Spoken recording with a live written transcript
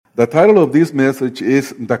The title of this message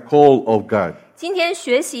is The Call of God. 今天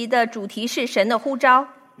学习的主题是神的呼召，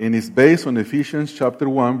 And it's based on Ephesians chapter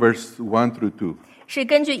 1, verse 1 through 2. 是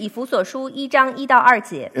根据以弗所书1章1到2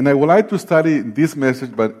节。 And I would like to study this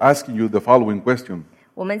message by asking you the following question.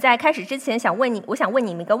 我们在开始之前我想问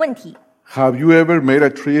你们一个问题： Have you ever made a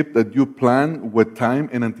trip that you planned with time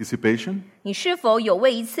and anticipation? 你是否有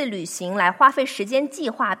为一次旅行来花费时间计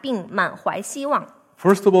划并满怀希望？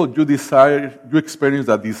 First of all, you experience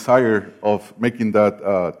that desire of making that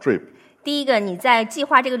trip. 第一个，你在计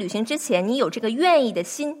划这个旅行之前，你有这个愿意的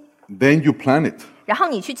心， Then you plan it. 然后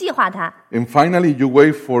你去计划它， And finally, you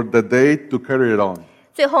wait for the day to carry it on.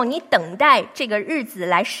 最后你等待这个日子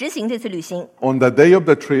来实行这次旅行。 On the day of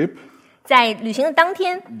the trip, 在旅行的当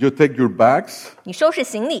天， you take your bags, 你收拾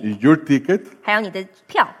行李， your ticket, 还有你的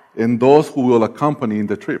票， and those who will accompany in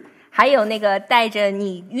the trip. 还有那个带着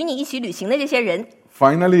你与你一起旅行的这些人。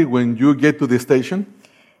 Finally, when you get to the station,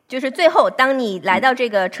 就是最后，当你来到这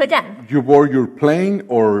个车站， you board your plane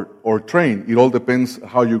or train. It all depends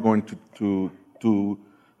how you're going to do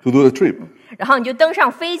the trip. 然后你就登上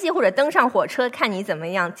飞机或者登上火车，看你怎么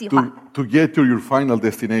样计划 To get to your final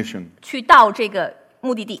destination. 去到这个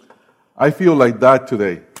目的地。 I feel like that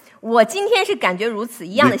today. 我今天是感觉如此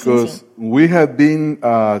一样的心 Because 情， we have been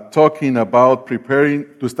talking about preparing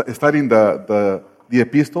to studying the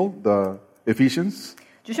epistle, the Ephesians.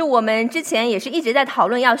 就是我们之前也是一直在讨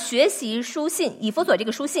论要学习书信，以弗所这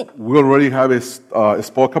个书信。 We already have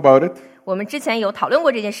spoke about it. 我们之前有讨论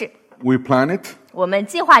过这件事， We plan it. 我们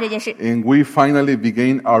计划这件事。 And we finally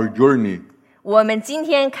begin our journey 我们今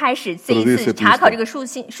天开始这一次查考这个书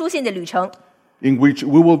信的旅程。 in which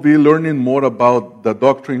we will be learning more about the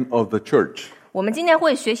doctrine of the church 我们今天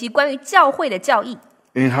会学习关于教会的教义，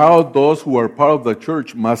 and how those who are part of the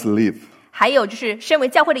church must live. 还有就是身为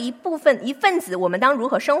教会的一份子，我们当如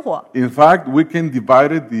何生活。 In fact, we can divide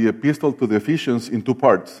the epistle to the Ephesians in two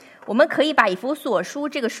parts. 我们可以把以弗所书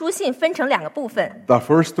这个书信分成两个部分， The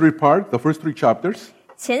first three chapters,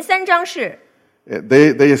 前3章是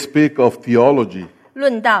they speak of theology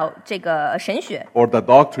论到这个神学 or the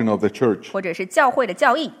doctrine of the church. 或者是教会的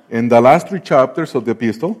教义， And the last three chapters of the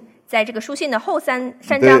epistle, 在这个书信的后三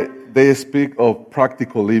章 they speak of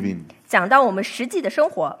practical living. 讲到我们实际的生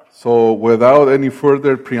活。 So without any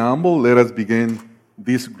further preamble, let us begin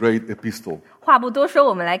this great epistle. 话不多说，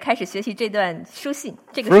我们来开始学习这段书信，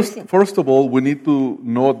这个书信。 First of all, we need to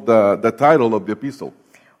note the title of the epistle.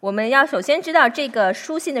 我们要首先知道这个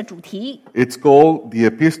书信的主题， It's called the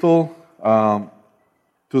Epistle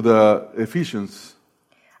to the Ephesians.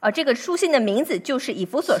 这个书信的名字就是以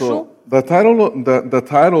弗所 So 书。 the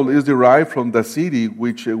title is derived from the city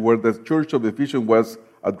where the church of Ephesians was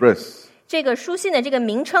addressed. 这个书信的这个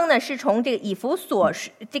名称呢，是从这个以弗所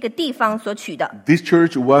这个地方所取的。 This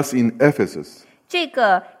church was in Ephesus, 这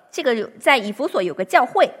个在以弗所有个教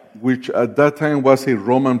会， which at that time was a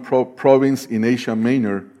Roman province in Asia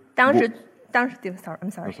Minor. 当时 I'm sorry，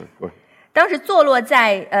 Sorry, go ahead. 当时坐落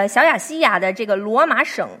在小亚细亚的这个罗马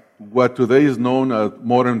省， What today is known as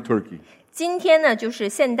modern Turkey. 今天呢就是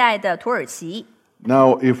现代的土耳其。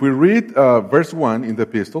 Now, if we read verse 1 in the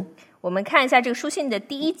epistle, 我们看一下这个书信的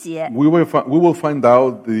第1节， we will find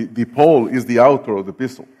out the Paul is the author of the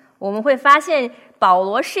epistle. 我们会发现保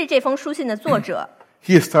罗是这封书信的作者，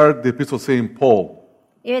 He started the epistle saying Paul.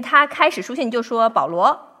 因为他开始书信就说保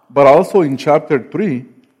罗。 But also in chapter 3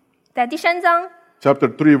 在第3章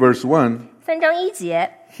verse 1, 3章1节，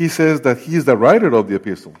 he says that he is the writer of the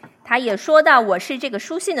epistle. 他也说到我是这个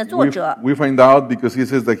书信的作者， We find out because he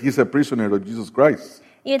says that he's a prisoner of Jesus Christ.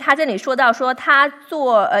 因为他这里说到说他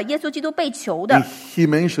做耶稣基督被囚的 And，he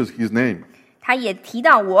mentions his name. 他也提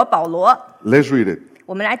到我保罗。 Let's read it.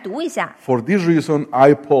 我们来读一下。 For this reason,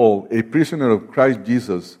 I, Paul, a prisoner of Christ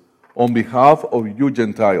Jesus, on behalf of you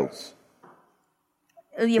Gentiles.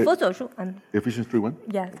 以弗所书Ephesians 3:1?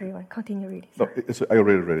 Yeah, 3:1. Continue reading. No, I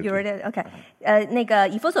already read it. You read it? OK. 那个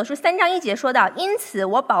以弗所书3章1节说到，因此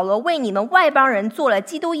我保罗为你们外邦人做了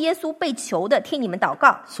基督耶稣被囚的，替你们祷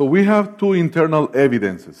告。 So we have two internal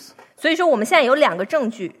evidences. 所以说我们现在有2个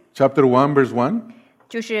证据， Chapter 1, verse 1,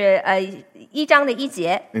 就是1章的1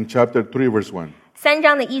节， and chapter 3, verse 1. 3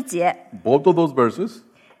章的1节， Both of those verses,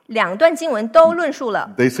 2段经文都论述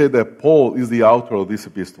了 they say that Paul is the author of this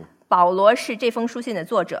epistle. 保罗是这封书信的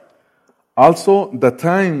作者。 Also, the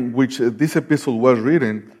time which this epistle was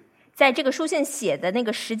written, 在这个书信写的那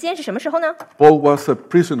个时间是什么时候呢？ Paul was a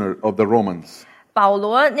prisoner of the Romans. 保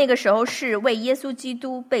罗那个时候是为耶稣基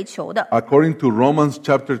督被囚的。 According to Romans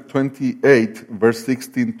chapter 28, verse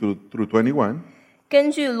 16 through 21, 根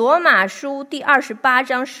据罗马书第28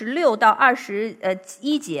章16到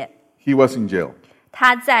21节， he was in jail.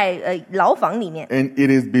 他在牢房里面。 And it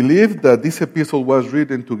is believed that this epistle was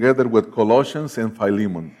written together with Colossians and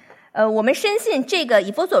Philemon. 我们深信这个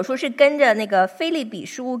以弗所书是跟着那个腓立比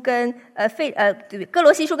书跟哥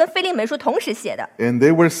罗西书跟腓利门书同时写的。 And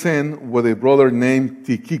they were sent with a brother named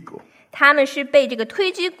Tychicus. 他们是被这个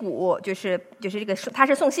推基古，就是这个他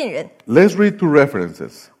是送信人。 Let's read two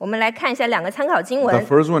references. 我们来看一下两个参考经 The 文。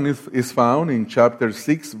 first one is found in chapter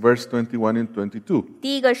 6, verse 21 and 22.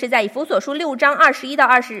 第一个是在以弗所书6章21到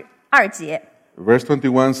22节。 Verse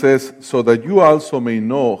 21 says, So that you also may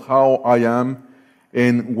know how I am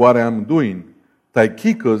and what I am doing.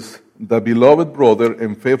 Tychicus, the beloved brother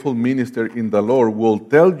and faithful minister in the Lord, will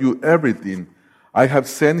tell you everything. I have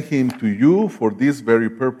sent him to you for this very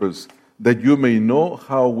purpose, that you may know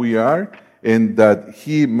how we are and that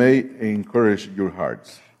he may encourage your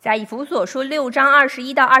hearts. 在以弗所书6章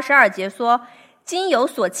21到22节说：“今有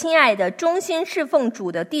所亲爱的忠心侍奉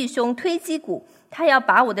主的弟兄推基古，他要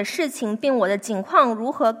把我的事情并我的景况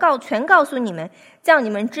如何全告诉你们，叫你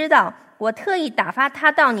们知道。我特意打发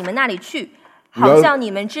他到你们那里去，好叫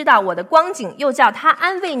你们知道我的光景，又叫他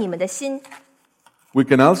安慰你们的心。” We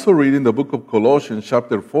can also read in the book of Colossians,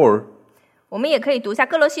 chapter 4, 我们也可以读一下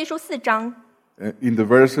哥罗西书4章 in the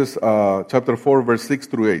verses, chapter 4, verse 6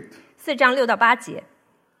 through 8. 4章6到8节。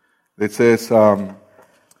 It says,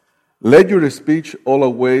 Let your speech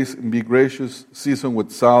always be gracious, seasoned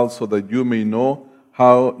with salt, so that you may know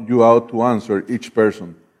how you ought to answer each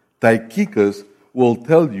person. Tychicus will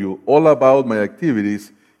tell you all about my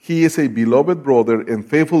activities. He is a beloved brother and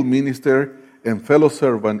faithful minister and fellow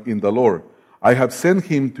servant in the Lord. I have sent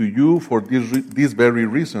him to you for this very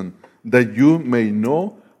reason, that you may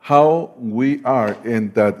know how we are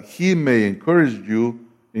and that he may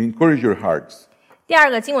encourage your hearts. 第二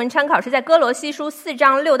个经文参考是在哥罗西书4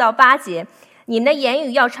章6到8节，你们的言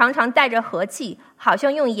语要常常带着和气，好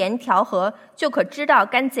像用盐调和，就可知道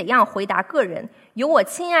该怎样回答个人。有我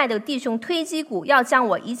亲爱的弟兄推基古要将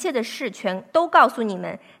我一切的事全都告诉你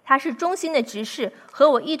们，他是忠心的执事，和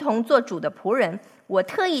我一同做主的仆人。我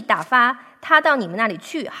特意打发他到你们那里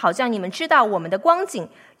去，好叫你们知道我们的光景，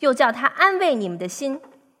又叫他安慰你们的心。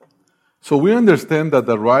 So we understand that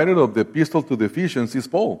the writer of the epistle to the Ephesians is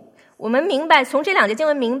Paul. 我们明白，从这两节经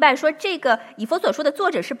文明白说，这个以弗所书的作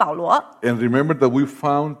者是保罗。 And remember that we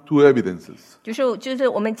found two evidences. 就是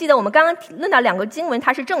我们记得我们刚刚论到两个经文，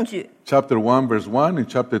它是证据， Chapter 1, verse 1 and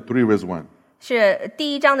chapter 3, verse 1. 是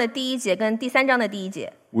第1章的第1节跟第3章的第1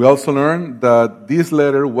节。 We also learned that this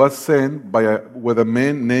letter was sent with a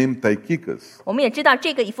man named Tychicus, 我们也知道，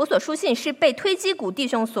这个以弗所书信是被推基古弟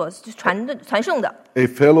兄所传送的， a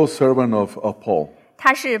fellow servant of Paul.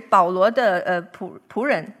 他是保罗的仆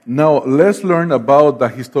人。 Now, let's learn about the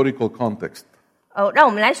historical context. 让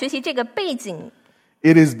我们来学习这个背景。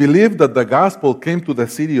 It is believed that the gospel came to the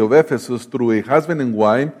city of Ephesus through a husband and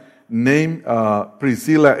wife named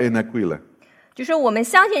Priscilla and Aquila. 就是我们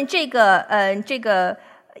相信这个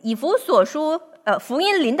以弗所书福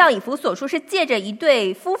音临到以弗所书是借着一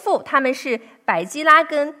对夫妇，他们是百基拉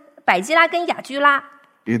跟雅居拉。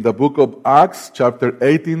 In the book of Acts, chapter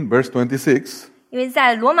 18, verse 26, 因为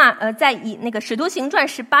在在那个使徒行传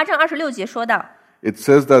18章26节说到， it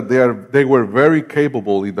says that they were very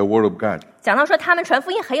capable in the word of God. 讲到说他们传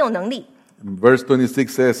福音很有能力。 Verse 26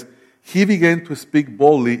 says, He began to speak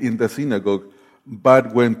boldly in the synagogue,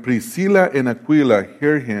 but when Priscilla and Aquila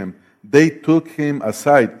heard him, they took him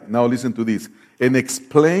aside, now listen to this, and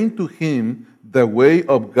explained to him the way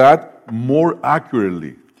of God more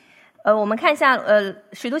accurately. 我们看一下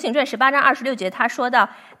使徒行传18章26节，他说到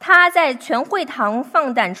他在全会堂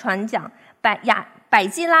放胆传讲，百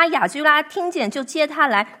基拉、雅居拉听见就接他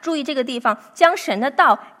来，注意这个地方，将神的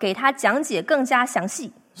道给他讲解更加详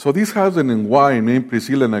细。 So this husband and wife named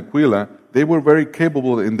Priscilla and Aquila, they were very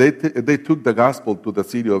capable and they took the gospel to the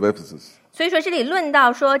city of Ephesus. 所以说这里论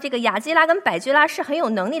到说这个雅基拉跟百基拉是很有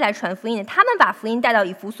能力来传福音的，他们把福音带到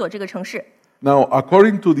以弗所这个城市。 Now,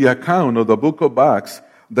 according to the account of the book of Acts,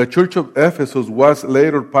 the church of Ephesus was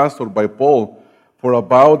later pastored by Paul for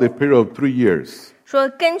about a period of 3 years. 说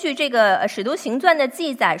根据这个使徒行传的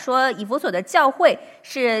记载，说以弗所的教会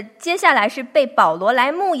是接下来是被保罗来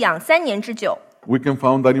牧养3年之久。 We can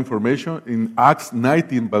find that information in Acts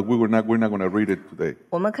 19, but we're not going to read it today.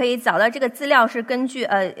 我们可以找到这个资料是根据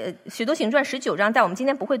使徒行传19章，但我们今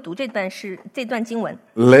天不会读这段经文。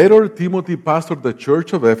 Later, Timothy pastored the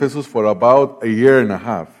church of Ephesus for about a year and a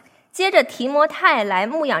half. 接着提摩太来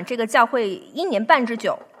牧养这个教会1年半之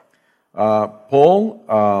久。 Paul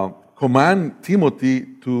commanded Timothy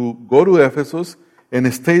to go to Ephesus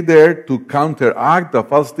and stay there to counteract the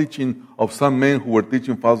false teaching of some men who were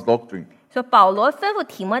teaching false doctrine. 所以保罗吩咐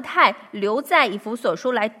提摩太留在以弗所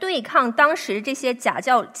书来对抗当时这些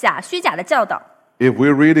虚假的教导。If we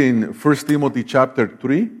read in 1 Timothy chapter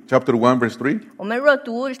 1 verse 3, 我们若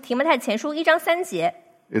读提摩太前书1章3节，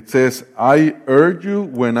 it says, I urge you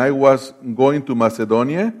when I was going to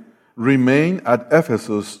Macedonia, remain at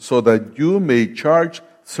Ephesus so that you may charge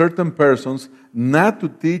certain persons not to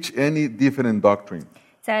teach any different doctrine.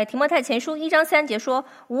 在提摩太前书1章3节说，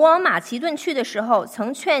我往马其顿去的时候，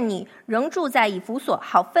曾劝你仍住在以弗所，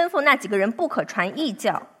好吩咐那几个人不可传异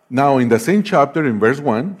教。 Now in the same chapter in verse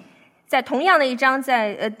 1, 在同样的一章，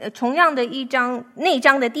那一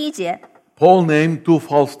章的第1节， Paul named two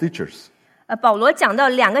false teachers. 保罗讲到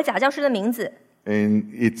2个假教师的名字， And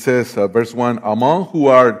it says, verse 1, among who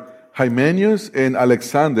are Hymenaeus and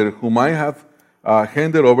Alexander, whom I have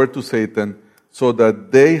handed over to Satan, so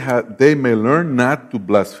that they may learn not to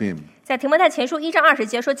blaspheme. 在提摩太前书1章20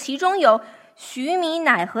节说，其中有许米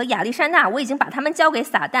乃和亚历山大，我已经把他们交给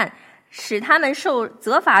撒旦，使他们受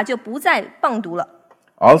责罚，就不再谤读了。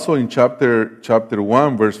 Also in chapter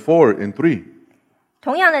 1, verse 4 and 3,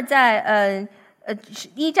 同样的在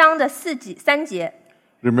1章的3节，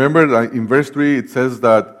 remember that in verse 3 it says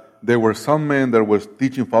that there were some men that was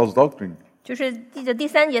teaching false doctrine. 就是第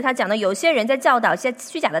3节他讲的有些人在教导一些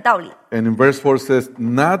虚假的道理。 And in verse 4 says,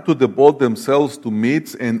 not to devote themselves to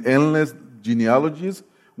myths and endless genealogies,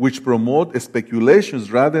 which promote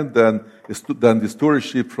speculations rather than the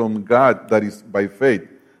stewardship from God that is by faith.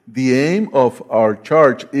 The aim of our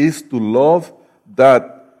church is to love that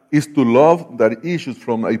issues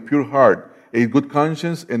from a pure heart, a good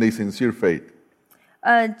conscience, and a sincere faith.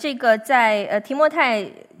 这个在提摩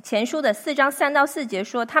太前书的4章3到4节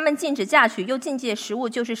说，他们禁止嫁娶，又禁戒食物，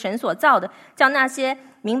就是神所造的，叫那些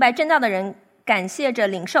明白真道的人感谢着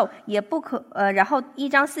领受，也不可然后1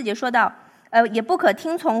章4节说到，也不可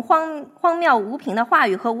听从荒谬无凭的话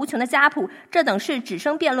语和无穷的家谱，这等是只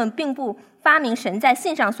生辩论，并不发明神在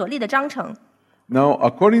信上所立的章程。 Now,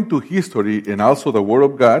 according to history and also the Word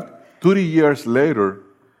of God, 30 years later,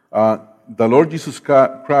 the Lord Jesus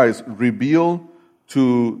Christ revealed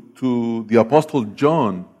to the Apostle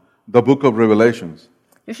John the book of Revelations.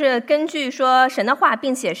 就是根据说神的话，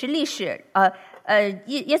并且是历史，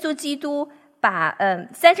耶稣基督把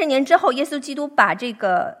30年之后，耶稣基督把这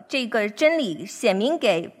个真理显明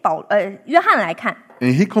给约翰来看。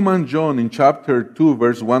 And he commanded John in chapter 2,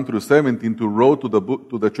 verse 1 through 17 to write to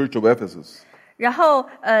the church of Ephesus. 然后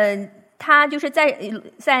他就是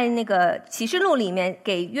在那个启示录里面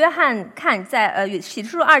给约翰看，在启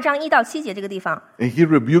示录2章1到7节这个地方， And he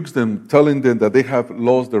rebukes them, telling them that they have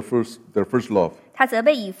lost their first love. 他责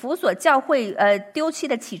备以弗所教会丢弃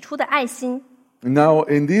的起初的爱心。 Now,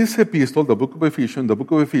 in this epistle, the book of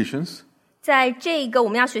Ephesians, 在这个我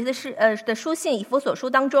们要学习的书信以弗所书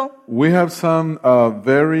当中， we have some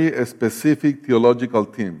very specific theological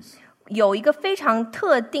themes. 有一个非常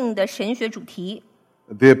特定的神学主题。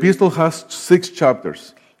 The epistle has 6 chapters.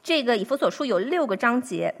 这个以弗所书有6个章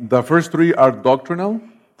节， The first 3 are doctrinal,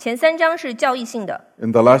 前3章是教义性的，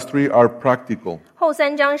 and the last 3 are practical. 后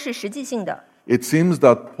3章是实际性的。 It seems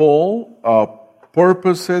that Paul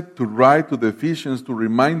purposed to write to the Ephesians to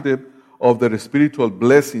remind them of the spiritual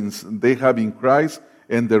blessings they have in Christ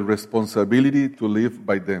and their responsibility to live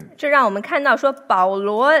by them. 这让我们看到说，保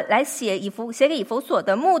罗来写给以弗所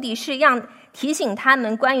的目的是让提醒他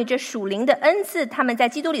们关于这属灵的恩赐，他们在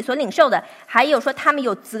基督里所领受的，还有说他们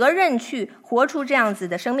有责任去活出这样子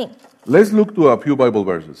的生命。 Let's look to a few Bible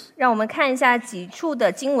verses. 让我们看一下几处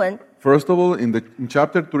的经文。 First of all, in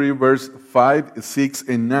chapter 3, verse 5, 6,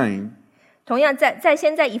 and 9, 同样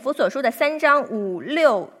先在以弗所书的3章5、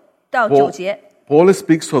6到9节， Paul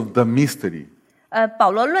speaks of the mystery,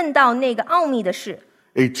 保罗论到那个奥秘的事，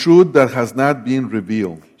 a truth that has not been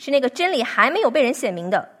revealed, 是那个真理还没有被人显明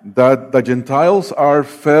的， that the Gentiles are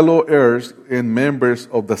fellow heirs and members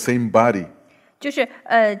of the same body. 就是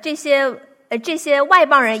这些外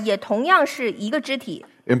邦人也同样是一个肢体，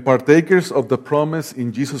 And partakers of the promise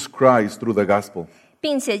in Jesus Christ through the gospel.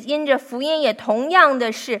 并且因着福音也同样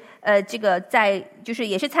的是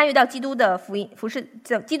也是参与到基督的服事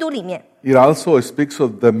在基督里面， It also speaks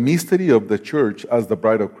of the mystery of the church as the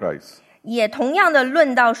bride of Christ. 也同样的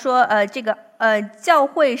论到说教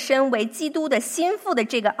会身为基督的心腹的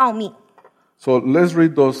这个奥秘。 So let's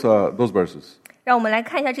read those verses. 让我们来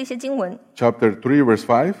看一下这些经文。 Chapter 3, verse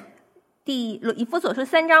 5, 以弗所书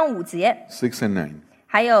3章5节， 6, and 9.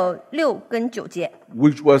 还有6跟9节。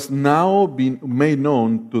 Which was now been made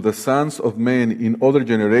known to the sons of men in other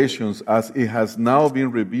generations, as it has now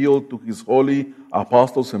been revealed to his holy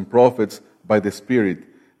apostles and prophets by the Spirit.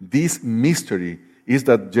 This mystery is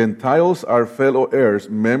that Gentiles are fellow heirs,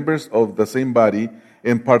 members of the same body,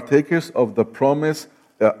 and partakers of the promise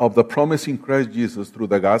in Christ Jesus through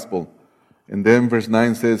the gospel. And then verse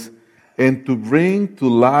 9 says, and to bring to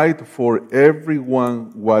light for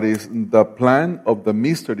everyone what is the plan of the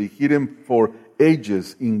mystery hidden for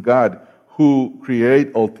ages in God who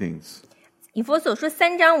create all things. 以弗所书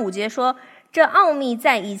3章5节说，这奥秘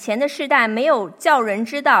在以前的世代没有叫人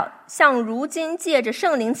知道，像如今借着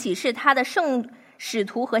圣灵启示他的圣使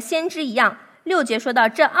徒和先知一样。6节说到，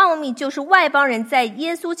这奥秘就是外邦人在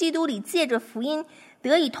耶稣基督里借着福音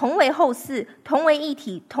得以同为后嗣，同为一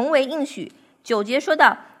体，同为应许。9节说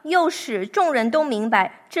到，又使众人都明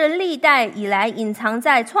白，这历代以来隐藏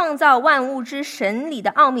在创造万物之神里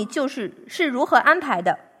的奥秘是如何安排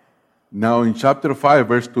的。 Now in chapter 5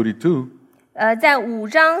 verse 22, 在5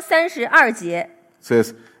章32节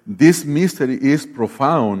says, this mystery is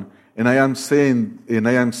profound, and I am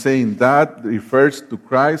saying that refers to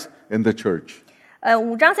Christ and the church.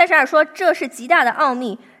 5章32说，这是极大的奥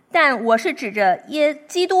秘，但我是指着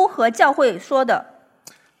基督和教会说的。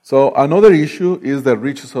So another issue is the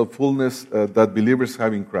riches of fullness that believers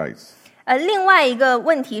have in Christ. 另外一个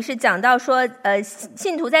问题是讲到说，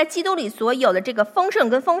信徒在基督里所有的这个丰盛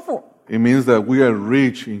跟丰富。It means that we are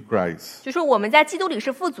rich in Christ. 就是我们在基督里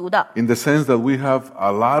是富足的。In the sense that we have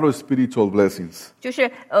a lot of spiritual blessings. 就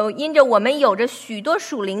是因着我们有着许多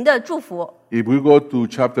属灵的祝福。If we go to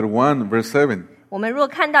chapter 1 verse 7. 我们若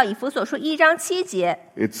看到以弗所书1章7节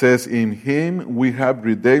It says, in him we have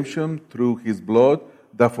redemption through his blood,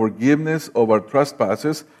 the forgiveness of our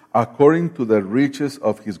trespasses, according to the riches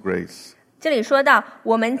of his grace. 这里说到，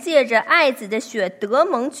我们借着爱子的血得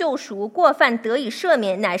蒙救赎，过犯得以赦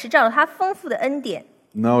免，乃是照着他丰富的恩典。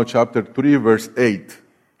 Now chapter 3 verse 8.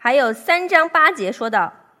 还有3章8节说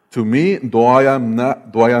到， To me, though I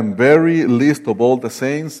am very least of all the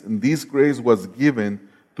saints, this grace was given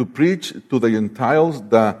to preach to the Gentiles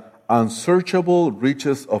the unsearchable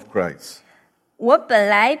riches of Christ. 我本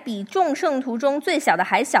来比众圣徒中最小的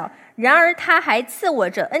还小，然而他还赐我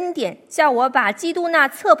这恩典，叫我把基督那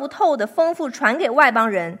测不透的丰富传给外邦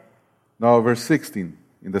人。 Now verse 16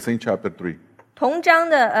 in the same chapter 3. 同章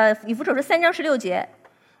的以弗所书3章16节，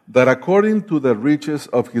 That according to the riches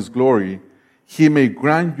of his glory, he may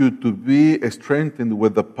grant you to be strengthened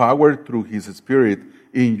with the power through his Spirit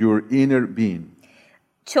in your inner being.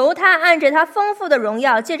 求他按着他丰富的荣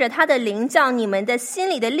耀，借着他的灵，叫你们的心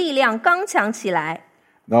里的力量刚强起来。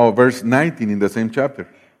 Now verse 19 in the same chapter.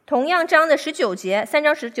 同样章的19节，3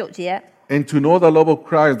章19节。 And to know the love of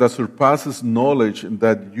Christ that surpasses knowledge,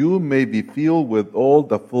 that you may be filled with all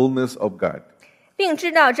the fullness of God. 并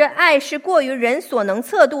知道这爱是过于人所能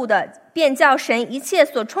测度的，便叫神一切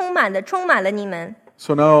所充满的充满了你们。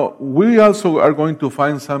 So now we also are going to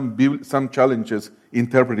find some challenges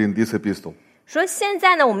interpreting this epistle. 说现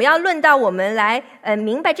在呢，我们要论到我们来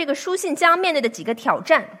明白这个书信将面对的几个挑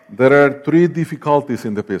战。 There are 3 difficulties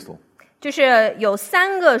in the epistle. 就是有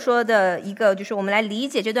3个说的一个，就是我们来理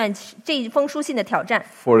解这一封书信的挑战。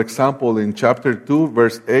 For example, in chapter 2,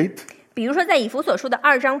 verse 8, 比如说在以弗所书的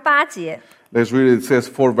2章8节， let's read it. It says,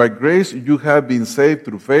 For by grace you have been saved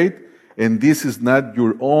through faith, and this is not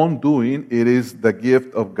your own doing, it is the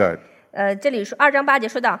gift of God. 这里说2章8节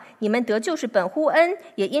说到，你们得救是本乎恩，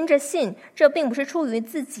也因着信，这并不是出于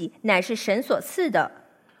自己，乃是神所赐的。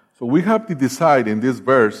 So we have to decide in this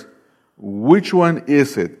verse, which one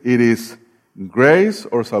is it? It is grace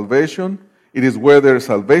or salvation? It is whether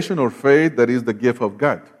salvation or faith that is the gift of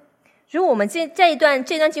God. 所以我们这段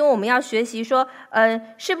经文我们要学习说，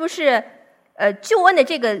是不是救恩的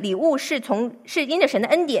这个礼物是因着神的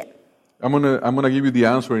恩典？ I'm gonna give you the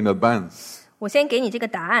answer in advance. 我先给你这个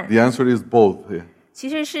答案， The answer is both. Yeah. 其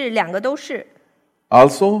实是2个都是。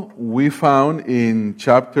 Also, we found in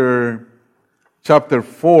chapter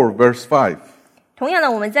 4, verse 5. 同样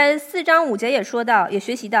的，我们在4章5节也说到，也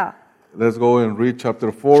学习到。 Let's go and read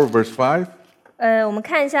chapter 4, verse 5. 我们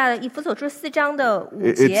看一下以弗所书4章的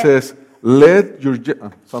5 It 节。 says, let your...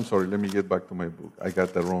 I'm sorry, let me get back to my book. I got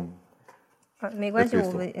that wrong. 没关系，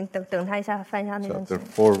我们等他一下，翻一下那段经 Chapter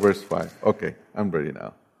 4, verse 5. Okay, I'm ready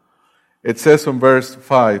now. It says in verse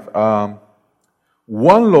 5,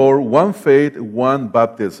 one Lord, one faith, one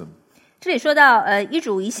baptism. 这里说到一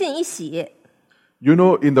主一信一洗。 You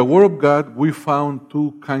know, in the Word of God, we found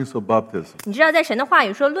 2 kinds of baptism. 你知道在神的话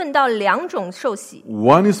语说论到2种受洗，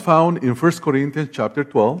 One is found in 1 Corinthians chapter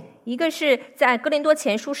 12, 一个是在哥林多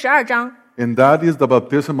前书12章， and that is the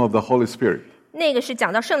baptism of the Holy Spirit. 那个是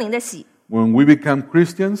讲到圣灵的洗。 When we become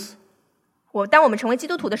Christians, 当我们成为基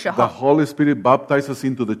督徒的时 the 候， Holy Spirit baptizes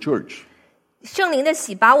into the church. 圣灵的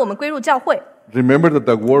洗把我们归入教会。 Remember that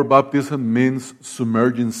the word baptism means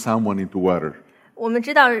submerging someone into water. 我们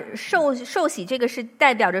知道受洗这个是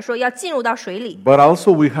代表着说要进入到水里， But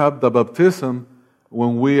also we have the baptism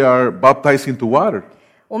when we are baptized into water.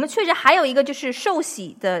 我们确实还有一个就是受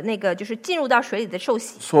洗的那个，就是进入到水里的受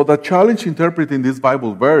洗。 So the challenge interpreting this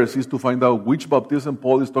Bible verse is to find out which baptism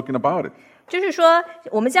Paul is talking about it. 就是说，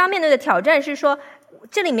我们将要面对的挑战是说，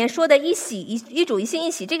这里面说的一洗一主一信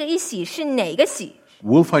一洗，这个一洗是哪个洗？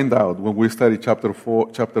 We'll find out when we study chapter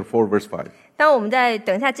 4, verse 5. 当我们在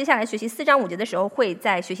等一下接下来学习4章5节的时候，会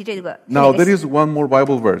再学习这个。 Now 是哪个 there 洗 is one more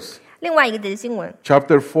Bible verse. 另外一个的经文，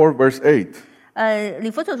 Chapter 4, verse 8. 以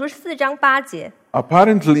弗所书4章8节，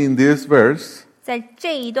 Apparently in this verse, 在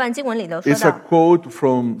这一段经文里头说 it's a 到， quote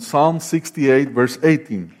from Psalm 68, verse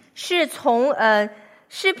 18. 是从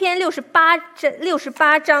诗篇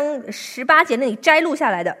68章18节那里摘录下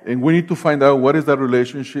来的。 And we need to find out what is the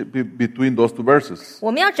relationship between those two verses.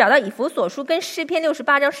 我们要找到以弗所书跟诗篇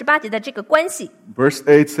68章18节的这个关系。 Verse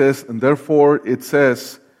 8 says, and therefore it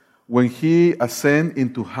says, when he ascended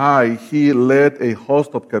into high, he led a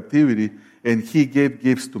host of captivity, and he gave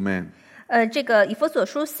gifts to men. 这个以弗所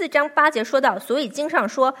书4章8节说到，所以经上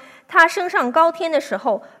说，他升上高天的时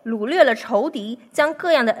候，掳掠了仇敌，将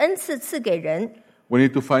各样的恩赐赐给人。 We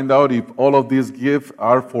need to find out if all of these gifts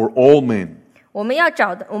are for all men, 我们要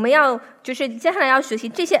就是接下来要学习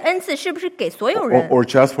这些恩赐是不是给所有人， or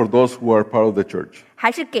just for those who are part of the church. 还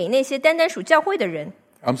是给那些单单属教会的人。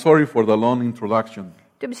 I'm sorry for the long introduction.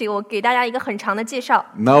 对不起，我给大家一个很长的介绍。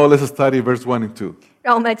 Now let's study verse 1 and 2.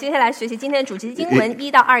 让我们接下来学习今天的主题经文1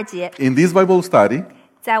到2节。 In this Bible study,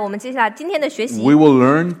 在我们接下来今天的学习， we will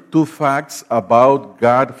learn 2 facts about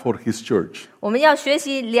God for His church, 我们要学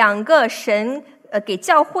习2个神给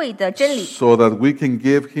教会的真理， so that we can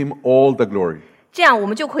give Him all the glory. 这样我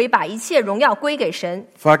们就可以把一切荣耀归给神。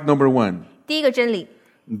 Fact number 1, 第一个真理，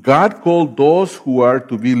 God called those who are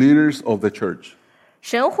to be leaders of the church.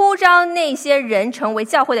 神呼召那些人成为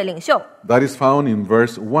教会的领袖。 That is found in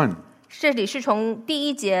verse 1. 这里是从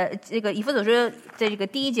第1节这个以弗所书的这个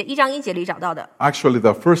第1节1章1节里找到的， Actually,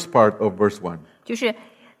 the first part of verse 1. 就是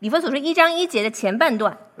以弗所书1章1节的前半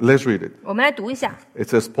段。 Let's read it. 我们来读一下， It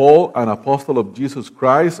says, Paul, an apostle of Jesus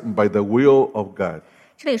Christ by the will of God.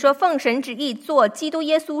 这里说奉神旨意做基督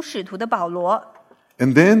耶稣使徒的保罗。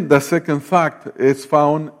 And then the second fact is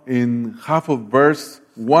found in half of verse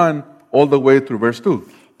 1 all the way through verse 2.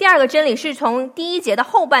 第二个真理是从第1节的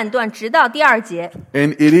后半段直到第2节，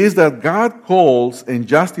 And it is that God calls and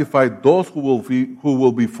justifies those who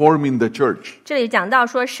will be forming the church. 这里讲到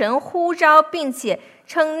说神呼召并且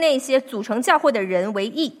称那些组成教会的人为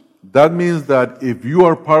义。 That means that if you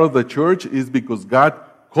are part of the church, it's because God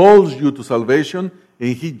calls you to salvation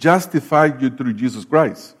and He justified you through Jesus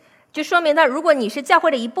Christ. 就说明到，如果你是教会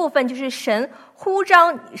的一部分，就是神呼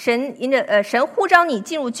召你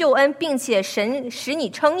进入救恩，并且神使你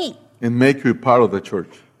称义， And make you part of the church.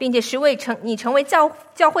 并且你成为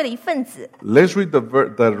教会的一份子。 Let's read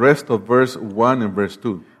the rest of verse 1 and verse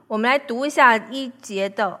 2. 我们来读一下1节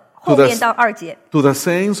的后面到2节。 To the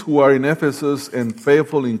saints who are in Ephesus and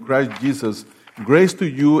faithful in Christ Jesus, grace to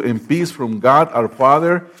you and peace from God our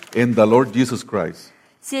Father and the Lord Jesus Christ.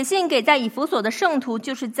 写信给在以弗所的圣徒，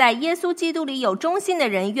就是在耶稣基督里有忠心的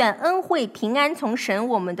人，愿恩惠平安从神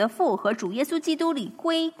我们的父和主耶稣基督里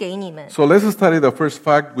归给你们。 So let's study the first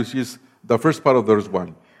fact, which is the first part of verse 1.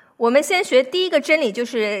 我们先学第一个真理，就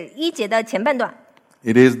是1节的前半段，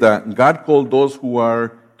 It is that God called those who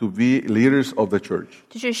are to be leaders of the church.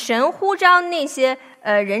 就是神呼召那些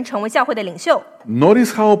人成为教会的领袖。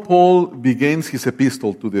 Notice how Paul begins his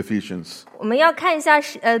epistle to the Ephesians. 我们要看一下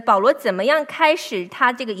保罗怎么样开始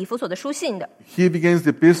他这个以弗所的书信的。 He begins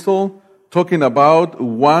the epistle talking about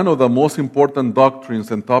one of the most important doctrines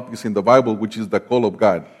and topics in the Bible, which is the call of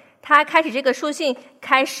God. 他开始这个书信，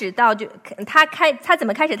开始到他怎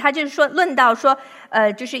么开始？他就是说论到说，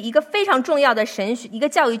就是一个非常重要的神学，一个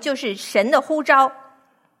教育，就是神的呼召。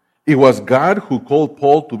 It was God who called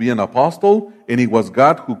Paul to be an apostle, and it was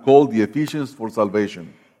God who called the Ephesians for salvation.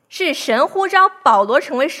 是神呼召保罗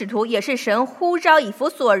成为使徒，也是神呼召以弗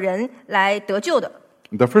所人来得救的。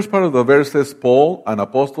 The first part of the verse says, Paul, an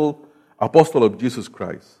apostle of Jesus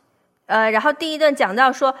Christ. 然后第一段讲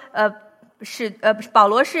到说，保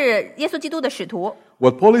罗是耶稣基督的使徒。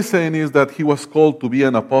 What Paul is saying is that he was called to be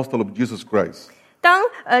an apostle of Jesus Christ.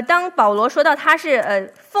 当保罗说到他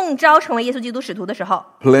是奉召成为耶稣基督使徒的时候，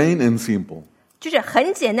 Plain and simple. 就是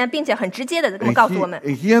很简单并且很直接的这么告诉我们。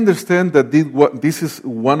 And he understands that this is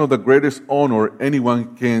one of the greatest honor anyone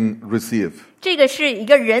can receive. 这个是一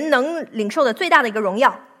个人能领受的最大的一个荣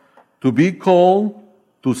耀， To be called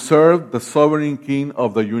to serve the sovereign King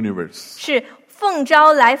of the universe. 是奉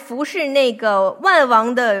召来服侍那个万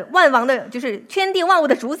王的，就是天地万物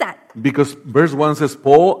的主宰。 Because verse 1 says,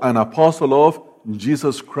 Paul, an apostle of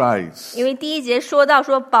Jesus Christ. 因为第一节说到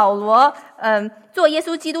说保罗，做耶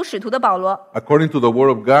稣基督使徒的保罗， According to the word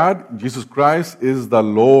of God, Jesus Christ is the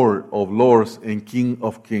Lord of lords and King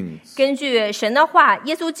of kings. 根据神的话，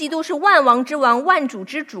耶稣基督是万王之王、万主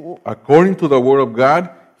之主。 According to the word of God,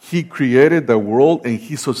 he created the world and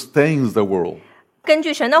he sustains the world. 根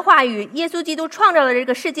据神的话语，耶稣基督创造了这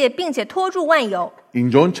个世界，并且托住万有。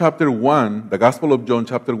 In John chapter 1, the Gospel of John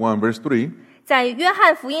chapter 1, verse 3, 在约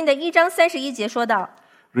翰福音的1章31节说到，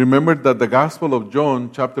 remember that the Gospel of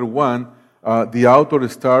John chapter 1, the author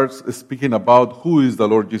starts speaking about who is the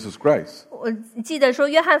Lord Jesus Christ. 我记得说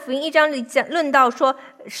约翰福音1章里论到说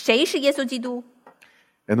谁是耶稣基督。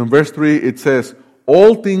 And in verse 3, it says,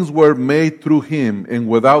 all things were made through him, and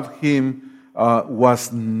without him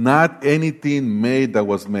was not anything made that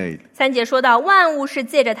was made. 3节说到万物是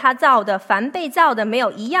借着他造的，凡被造的没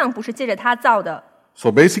有一样不是借着他造的。 So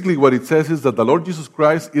basically what it says is that the Lord Jesus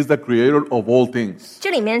Christ is the creator of all things.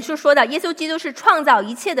 这里面是说到耶稣基督是创造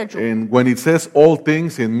一切的主。 And when it says all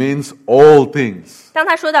things, it means all things. 当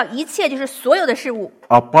他说到一切，就是所有的事物，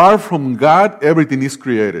 Apart from God, everything is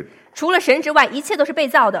created. 除了神之外，一切都是被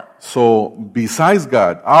造的。 So besides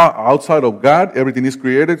God, outside of God, everything is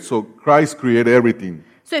created. So Christ created everything.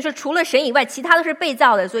 所以说，除了神以外，其他都是被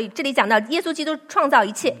造的。所以这里讲到耶稣基督创造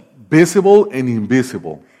一切， Visible and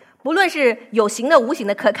invisible. 不论是有形的、无形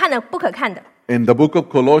的、可看的、不可看的。 In the book of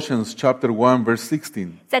Colossians chapter 1, verse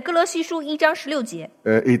 16, 在哥罗西书1章16节，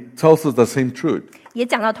 it tells us the same truth. 也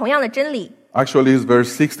讲到同样的真理。 Actually, it's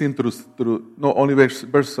verse 16 only verse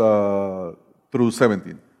through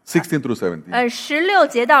 17. 16 through 17. 16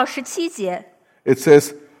节到17节， It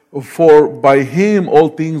says, for by him all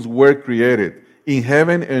things were created, in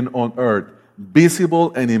heaven and on earth,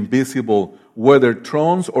 visible and invisible, whether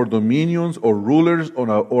thrones or dominions or rulers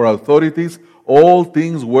or authorities, all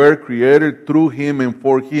things were created through him and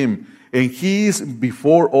for him. And he is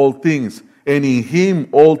before all things, and in him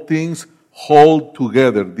all things hold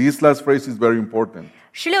together. This last phrase is very important.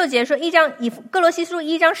 16节说哥罗西书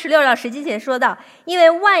1章16到17节说到，因为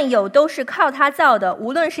万有都是靠他造的，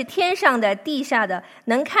无论是天上的、地下的，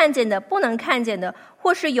能看见的、不能看见的，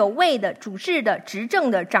或是有位的、主治的、执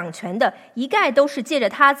政的、掌权的，一概都是借着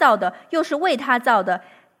他造的，又是为他造的。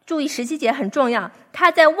注意17节很重要，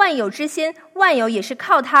他在万有之先，万有也是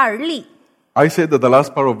靠他而立。 I said that the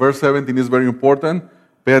last part of verse 17 is very important.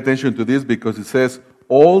 Pay attention to this because it says,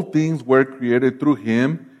 all things were created through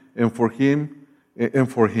him and for him and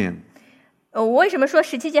for him. 我为什么说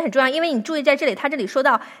17节很重要？因为你注意在这里，他这里说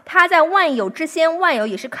到他在万有之先，万有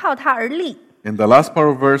也是靠他而立。 In the last part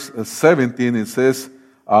of verse 17, it says,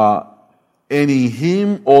 and in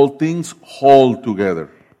him all things hold together.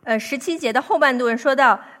 17节的后半段说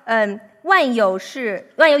到，万有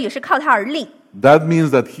也是靠他而立。 That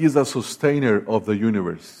means that he is the sustainer of the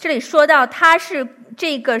universe. 这里说到他是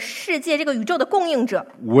这个世界、这个宇宙的供应者。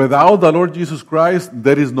 Without the Lord Jesus Christ,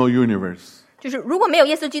 there is no universe. 就是如果没有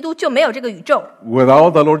耶稣基督，就没有这个宇宙；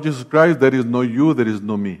 Without the Lord Jesus Christ, there is no you, there is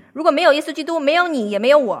no me. 如果没有耶稣基督，没有你，也没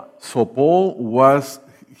有我。 So Paul was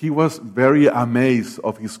very amazed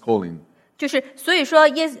of his calling. 就是所以说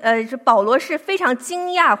保罗是非常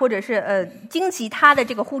惊讶或者是惊奇他的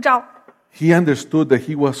这个呼召。 He understood that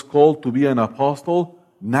he was called to be an apostle,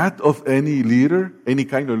 not of any leader, any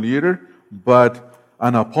kind of leader, but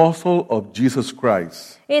an apostle of Jesus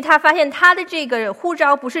Christ. 因为他发现他的这个呼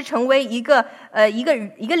召不是成为一个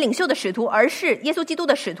领袖的使徒，而是耶稣基督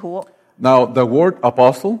的使徒。 Now, the word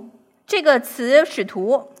apostle 这个词使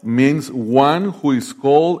徒 means one who is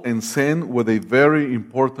called and sent with a very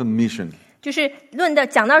important mission. 就是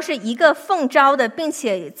讲到是一个奉召的，并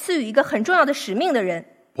且赐予一个很重要的使命的人。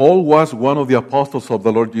 Paul was one of the apostles of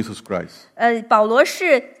the Lord Jesus Christ. 保罗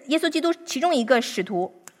是耶稣基督其中一个使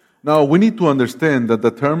徒。 Now, we need to understand that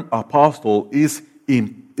the term apostle is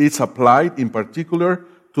applied in particular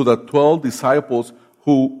to the 12 disciples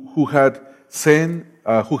who have seen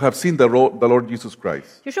the Lord Jesus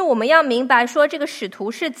Christ. 就是我们要明白说，这个使徒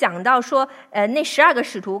是讲到说，那12个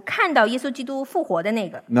使徒看到耶稣基督复活的那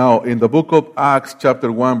个。 Now, in the book of Acts, chapter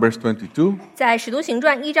 1, verse 22, 在使徒行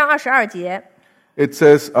传1章22节， it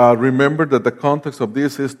says, remember that the context of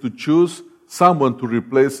this is to choose someone to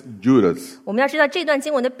replace Judas. 我们要知道这段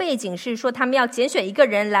经文的背景是说，他们要拣选一个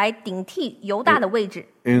人来顶替犹大的位置，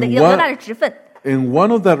犹大的职分。 And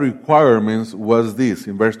one of the requirements was this,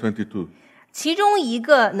 in verse 22. 其中一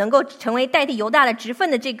个能够成为代替犹大的职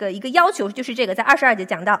分的这个一个要求，就是这个，在22节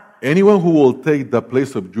讲到。 Anyone who will take the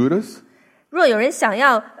place of Judas, 若有人想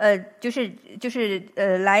要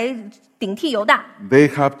来顶替犹大， they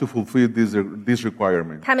have to fulfill this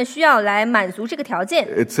requirement. 他们需要来满足这个条件。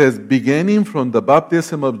 It says, beginning from the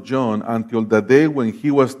baptism of John until the day when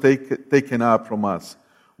he was taken up from us,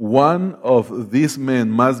 one of these men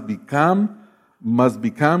must become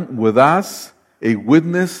with us a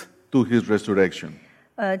witness to his resurrection.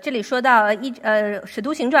 这里说到使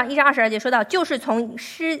徒行传1章22节说到，就是从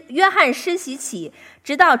约翰施洗起，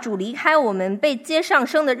直到主离开我们被接上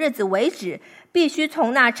升的日子为止，必须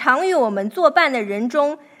从那常与我们作伴的人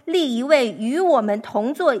中立一位与我们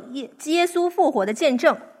同作耶稣复活的见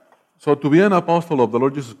证。 So to be an apostle of the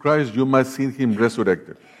Lord Jesus Christ, you must see him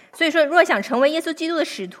resurrected. 所以说，若想成为耶稣基督的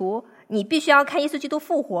使徒，你必须要看耶稣基督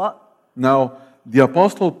复活。 Now, the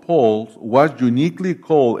apostle Paul was uniquely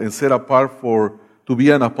called and set apart to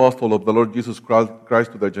be an apostle of the Lord Jesus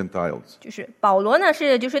Christ to the Gentiles. 就是保罗呢，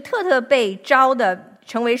就是特被招的，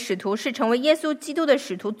成为使徒，是成为耶稣基督的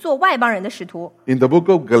使徒，做外邦人的使徒。 In the book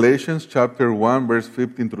of Galatians, chapter 1, verse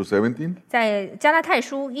 15 through 17, 在加拉太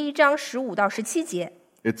书1章15到17节，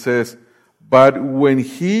 it says, But when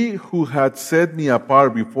he who had set me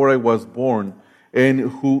apart before I was born, and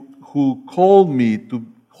who called me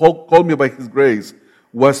by his grace,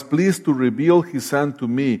 was pleased to reveal his Son to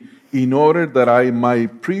me, in order that I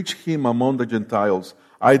might preach him among the Gentiles,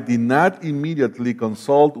 I did not immediately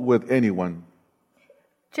consult with anyone.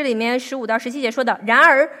 这里面15到17节说到，然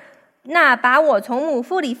而那把我从母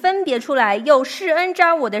腹里分别出来，又施恩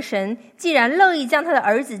召我的神，既然乐意将他的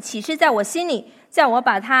儿子启示在我心里，叫我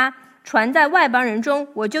把他传在外邦人中，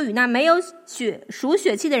我就与那没有属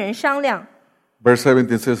血气的人商量。 Verse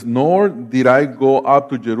 17 says, Nor did I go up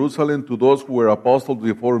to Jerusalem to those who were apostles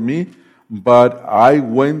before me, but I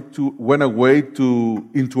went away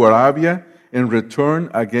into Arabia and returned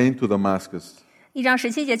again to Damascus. 1章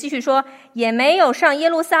17节继续说，也没有上耶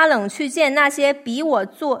路撒冷去见那些比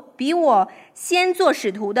我先做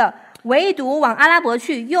使徒的，唯独往阿拉伯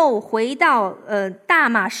去，又回到大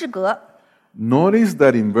马士革。 Notice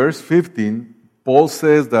that in verse 15, Paul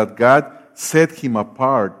says that God set him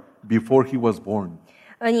apart before he was born.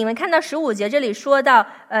 你们看到15节这里说到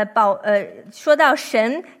说到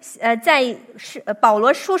神在保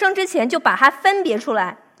罗出生之前就把他分别出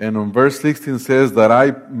来。 And on verse 16 says that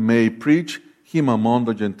I may preach him among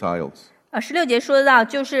the Gentiles. 16节说到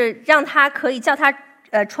就是让他可以叫他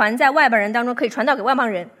传在外邦人当中，可以传道给外邦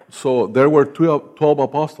人。 So there were 12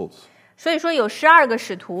 apostles 所以说有12个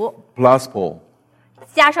使徒 plus Paul.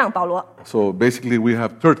 加上保罗。 So basically we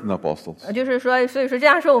have 13 apostles. 就是说，所以说这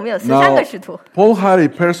样说我们有13个使徒。 Paul had a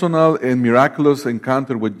personal and miraculous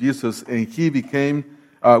encounter with Jesus, and he became,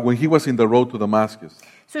 when he was in the road to Damascus.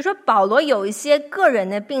 所以说保罗有一些个人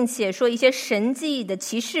的，并且说一些神迹的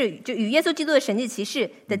奇事，就与耶稣基督的神迹奇事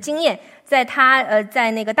的经验，在他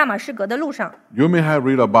在那个大马士革的路上。 You may have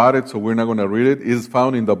read about it, so we're not going to read it. It's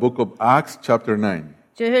found in the book of Acts, chapter 9.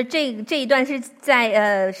 就是这一段是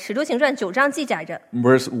在使徒行传9章记载着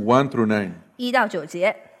Verse 1 through 9. 1到9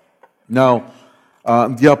节。 Now,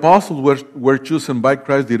 the apostles were chosen by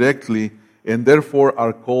Christ directly, and therefore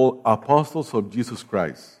are called apostles of Jesus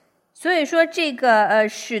Christ. 所以说这个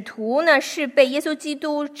使徒呢是被耶稣基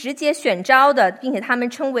督直接选召的，并且他们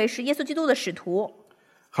称为是耶稣基督的使徒。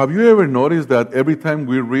 Have you ever noticed that every time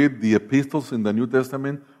we read the epistles in the New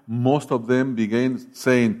Testament, most of them begin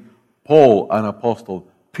saying, Paul, an apostle,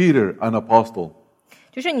 Peter, an apostle.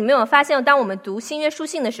 就是你没有发现，当我们读新约书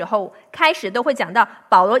信的时候，开始都会讲到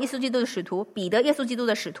保罗耶稣基督的使徒，彼得耶稣基督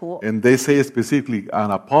的使徒。 And they say specifically, an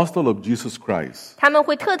apostle of Jesus Christ. 他们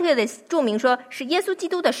会特的注明说是耶稣基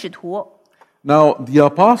督的使徒。 Now, the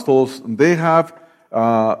apostles, they have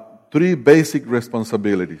 3 basic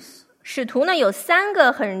responsibilities. 使徒呢有3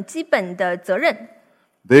个很基本的责任，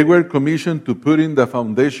 They were commissioned to put in the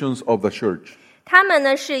foundations of the church. 他们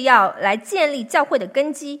呢是要来建立教会的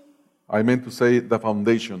根基。 I meant to say the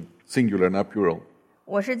foundation, singular, not plural.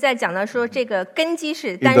 我是在讲到说这个根基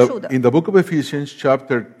是 In 单数的。 the book of Ephesians,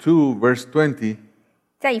 chapter 2, verse 20,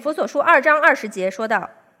 在以弗所书2章20节说到，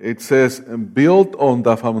 it says, built on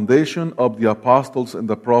the foundation of the apostles and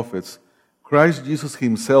the prophets, Christ Jesus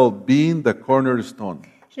himself being the cornerstone.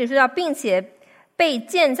 这里说到，并且被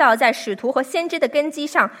建造在使徒和先知的根基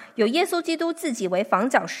上，有耶稣基督自己为房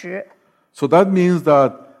角石。 So that means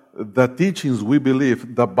that the teachings we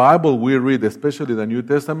believe, the Bible we read, especially the New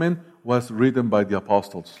Testament, was written by the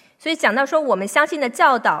apostles. 所以讲到说，我们相信的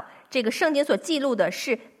教导，这个圣经所记录的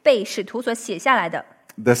是被使徒所写下来的。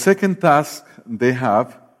 The second task they have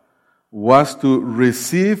was to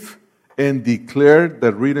receive and declare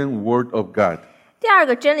the written word of God. 第二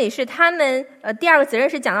个真理是他们第二个责任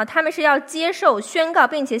是讲到他们是要接受、宣告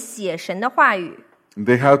并且写神的话语。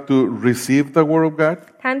They had to receive the word of God,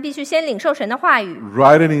 他们必须先领受神的话语，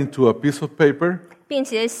 write it into a piece of paper, 并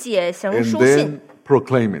且写成 and 书信， then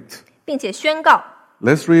proclaim it. 并且宣告。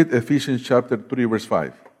 Let's read Ephesians chapter 3, verse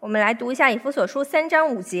 5. 我们来读一下以弗所书3章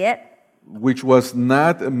5节。Which was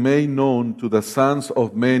not made known to the sons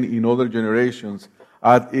of men in other generations,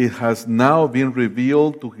 as it has now been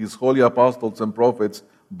revealed to his holy apostles and prophets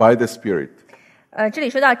by the Spirit. 这里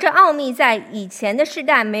说到，这奥秘在以前的世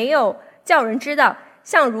代没有叫人知道，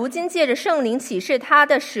像如今借着圣灵启示他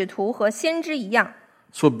的使徒和先知一样。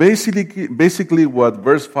 So basically what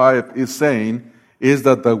verse 5 is saying is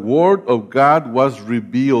that the word of God was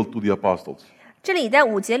revealed to the apostles. 这里在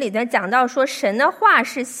5节里边讲到说，神的话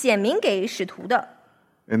是显明给使徒的。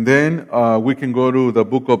 And then we can go to the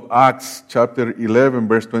book of Acts chapter 11,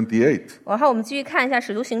 verse 28. 然后我们继续看一下《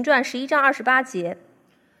使徒行传》11章28节。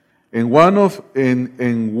 And one of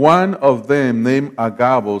them, named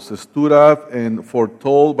Agabus, stood up and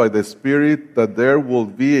foretold by the Spirit that there will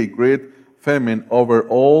be a great famine over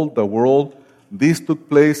all the world. This took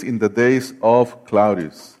place in the days of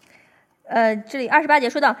Claudius. 这里28节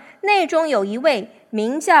说到，内中有一位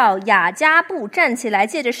名叫雅加布站起来，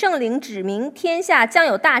借着圣灵指明天下将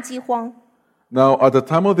有大饥荒。 Now, at the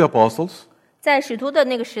time of the apostles, 在使徒的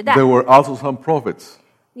那个时代， there were also some prophets.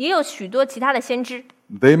 也有许多其他的先知。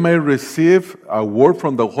 They may receive a word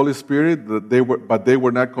from the Holy Spirit, but they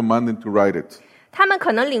were not commanded to write it. 他们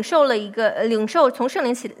可能领受了领受从圣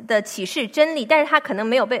灵的启示真理，但是他可能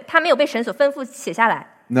没有被神所吩咐写下来。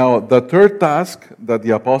 Now, the third task that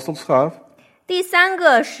the apostles have 第3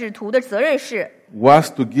个使徒的责任是 was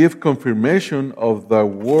to give confirmation of the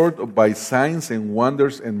word by signs and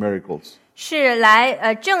wonders and miracles. 是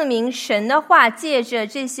来证明神的话，借着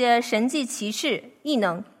这些神迹奇事异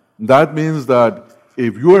能。 That means that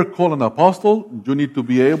if you are called an apostle, you need to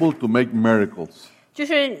be able to make miracles. 就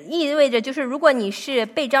是意味着，就是如果你是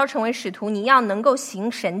被召成为使徒，你要能够行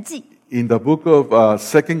神迹。 In the book of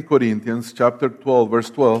 2 Corinthians chapter 12, verse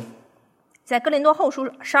 12, 在哥林多后书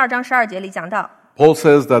12章12节里讲到， Paul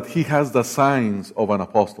says that he has the signs of an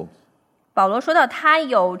apostle. 保罗说到他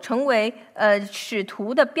有成为使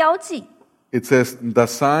徒的标记。 It says, the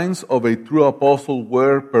signs of a true apostle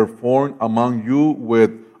were performed among you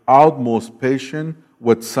with utmost patience,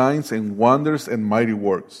 with signs and wonders and mighty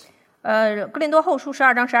works. 哥林多后书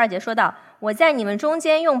12章12节说到，我在你们中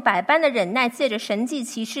间用百般的忍耐，借着神迹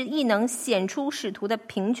奇事亦能显出使徒的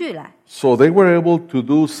凭据来。 So they were able to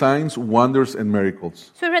do signs, wonders, and miracles.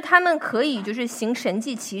 所以说他们可以就是行神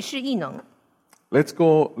迹奇事异能。 Let's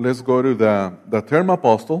go to the term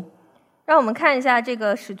apostle. 让我们看一下这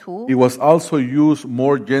个使徒， It was also used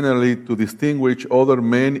more generally to distinguish other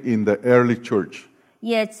men in the early church.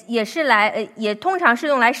 也是来也通常是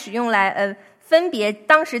使用来分别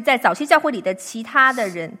当时在早期教会里的其他的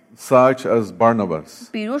人， Such as Barnabas.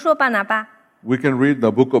 比如说巴拿巴。 We can read the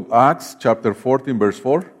book of Acts, chapter 14, verse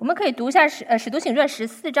 4. 我们可以读一下使徒行传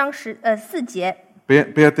14章4节。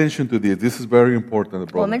Pay attention to this. This is very important,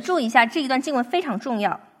 我们 brothers. 注意一下这一段经文非常重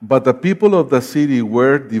要。 But the people of the city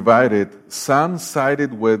were divided. Some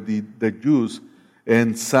sided with the Jews,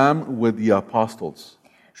 and some with the apostles.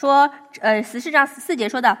 说14章4节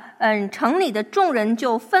说到，城里的众人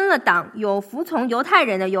就分了党，有服从犹太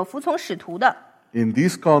人的，有服从使徒的。 In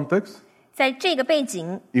this context, 在这个背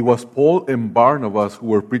景， it was Paul and Barnabas who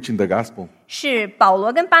were preaching the gospel. 是保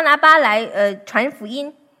罗跟巴拿巴来传福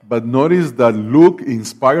音。 But notice that Luke,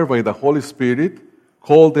 inspired by the Holy Spirit,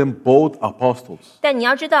 called them both apostles. 但你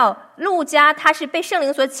要知道，路加他是被圣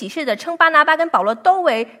灵所启示的，称巴拿巴跟保罗都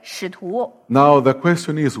为使徒。 Now the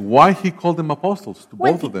question is, why he called them apostles, to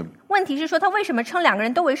问 both of 题 them? 问题是说，他为什么称两个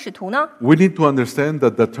人都为使徒呢？ We need to understand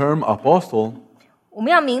that the term apostle, 我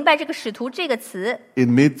们要明白这个使徒这个词 it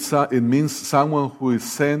means someone who is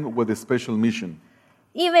sent with a special mission.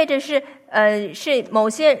 意味着是是某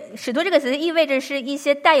些使徒这个词意味着是一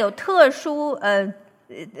些带有特殊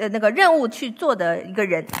那个任务去做的一个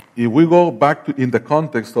人。 If we go back to in the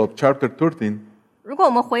context of chapter 13, 如果我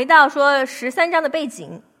们回到说13章的背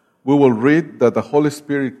景， we will read that the Holy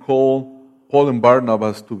Spirit called Paul and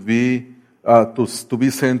Barnabas to be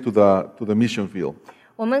sent to the mission field.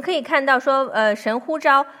 我们可以看到说神呼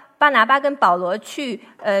召巴拿巴跟保罗去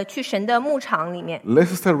神的牧场里面。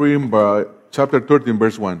 Let's start reading by chapter 13,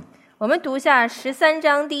 verse 1. 我们读一下13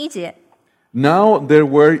章第1节。 Now there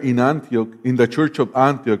were in Antioch, in the church of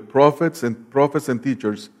Antioch, prophets and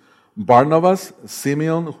teachers, Barnabas,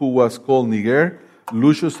 Simeon, who was called Niger,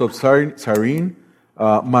 Lucius of Cyrene,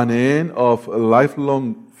 Manaen, of a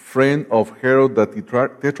lifelong friend of Herod the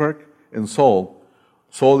Tetrarch, and Saul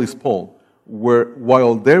is Paul.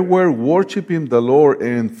 While they were worshiping the Lord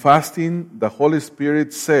and fasting, the Holy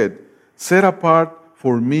Spirit said, "Set apart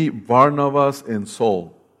for me Barnabas and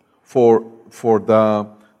Saul, for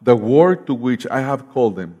the work to which I have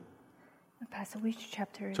called them. Pastor, which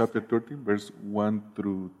chapter? Chapter 13, verse 1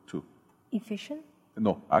 through 2. Ephesians?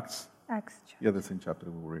 No, Acts. Acts. Yeah, the same chapter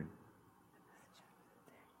we were in.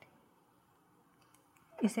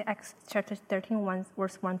 You say Acts chapter 13,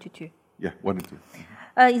 verse 1 to 2. Yeah, 1 and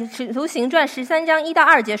 2.使徒行传13章1到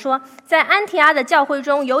2节说，在安提阿的教会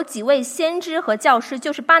中有几位先知和教师，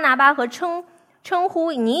就是巴拿巴和称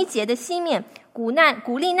呼尼结的西面、古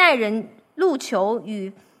利奈人路求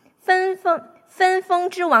与分封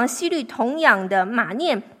之王希律同养的马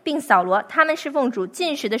念，并扫罗。他们侍奉主。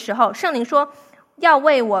禁食的时候，圣灵说要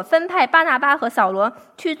为我分派巴拿巴和扫罗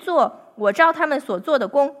去做我召他们所做的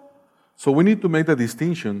工。So we need to make the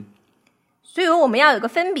distinction 所以我们要有个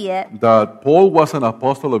分别。that Paul was an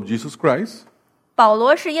apostle of Jesus Christ, 保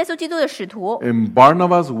罗是耶稣基督的使徒， and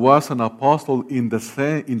Barnabas was an apostle in the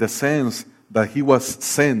sense that he was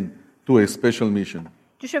sent to a special mission.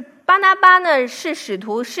 就是巴拿巴呢是使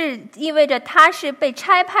徒，是意味着他是被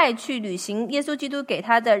差派去履行耶稣基督给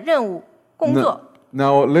他的任务工作。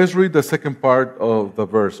Now let's read the second part of the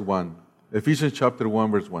verse 1. Ephesians chapter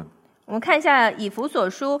 1, verse 1. 我们看一下以弗所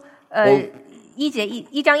书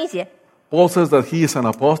一章1节。Paul says that he is an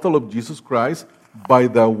apostle of Jesus Christ by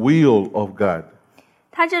the will of God.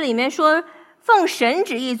 他这里面说奉神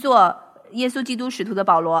旨意做耶稣基督使徒的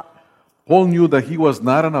保罗。Paul knew that he was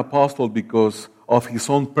not an apostle because of his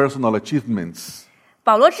own personal achievements,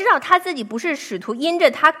 保罗知道他自己不是使徒，因着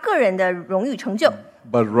他个人的荣誉成就，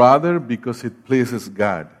 but rather because it pleases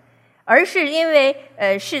God. 而是因为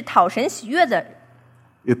是讨神喜悦的，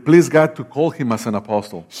 It pleased God to call him as an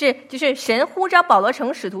apostle. 就是神呼召保罗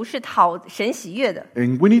成使徒是讨神喜悦的。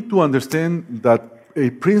 And we need to understand that a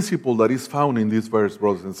principle that is found in this verse,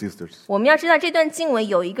 brothers and sisters. 我们要知道这段经文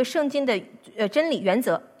有一个圣经的真理原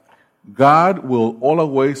则， God will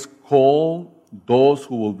always call those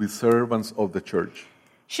who will be servants of the church.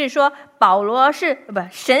 是说保罗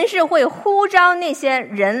神是会呼召那些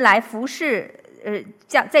人来服侍，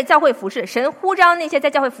在教会服侍，神呼召那些在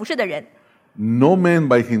教会服侍的人。 No man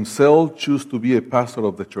by himself choose to be a pastor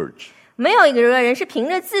of the church. 没有一个人是凭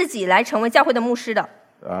着自己来成为教会的牧师的，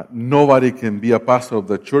 Nobody can be a pastor of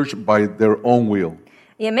the church by their own will.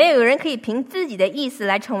 也没有人可以凭自己的意思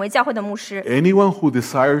来成为教会的牧师。 Anyone who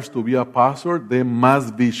desires to be a pastor, they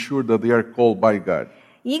must be sure that they are called by God.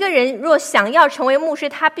 一个人若想要成为牧师，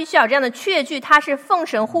他必须要有这样的确据，他是奉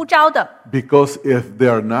神呼召的。 Because if they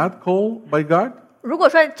are not called by God, 如果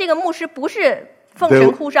说这个牧师不是奉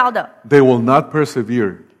神呼召的， they will not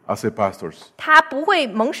persevere as a pastors. 他不会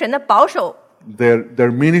蒙神的保守，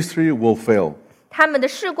 Their ministry will fail. 他们的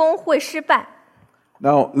事工会失败。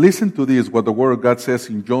 Now, listen to this, what the Word of God says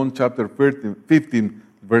in John chapter 15,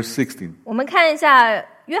 verse 16. 我们看一下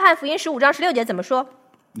约翰福音15章16节怎么说。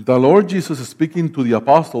 The Lord Jesus is speaking to the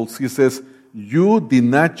apostles. He says, "You did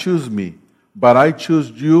not choose me, but I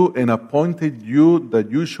chose you and appointed you that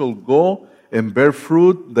you shall go and bear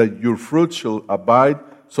fruit, that your fruit shall abide,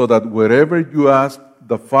 so that wherever you ask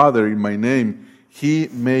the Father in my name, He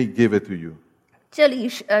may give it to you." 这里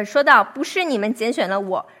说到，不是你们拣选了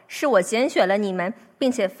我，是我拣选了你们，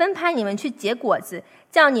并且分派你们去结果子，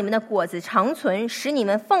叫你们的果子长存，使你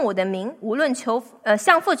们奉我的名，无论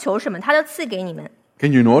向父求什么，他都赐给你们。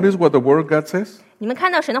 Can you notice what the Word of God says? 你们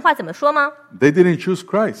看到神的话怎么说吗？ They didn't choose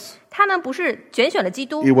Christ. 他们不是拣选了基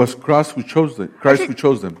督， It was Christ who chose them. Christ who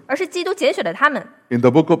chose them. 而是基督拣选了他们。 In the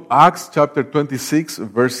book of Acts, chapter 26,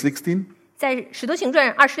 verse 16, 在使徒行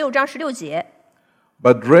传26章16节，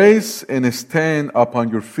 "But rise and stand upon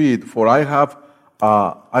your feet, for I have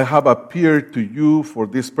appeared to you for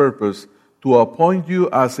this purpose, to appoint you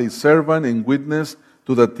as a servant and witness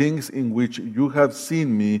to the things in which you have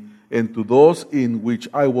seen me, and to those in which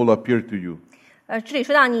I will appear to you." 这里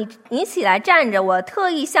说到你起来站着，我特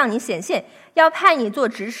意向你显现，要派你做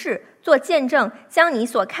执事，做见证，将你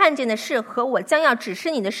所看见的事和我将要指示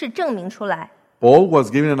你的事证明出来。 Paul was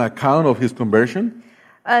giving an account of his conversion.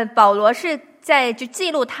 保罗是在就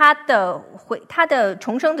记录他的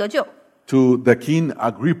重生得救， To the king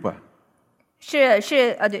Agrippa.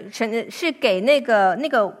 是给那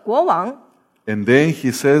个国王。 And then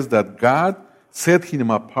he says that God set him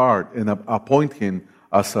apart and appoint him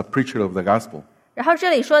as a preacher of the gospel. 然后这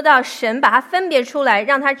里说到神把他分别出来，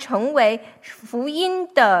让他成为福音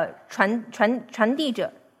的传递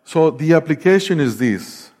者。 So the application is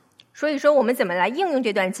this. 所以说我们怎么来应用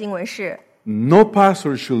这段经文是， No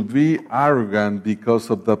pastor should be arrogant because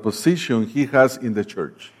of the position he has in the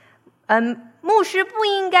church. 牧师不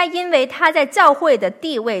应该因为他在教会的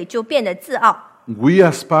地位就变得自傲。 We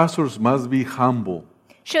as pastors must be humble.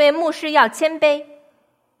 身为牧师要谦卑。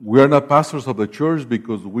We are not pastors of the church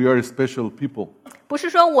because we are special people. 不是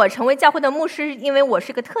说我成为教会的牧师，因为我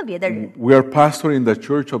是个特别的人。We are pastoring the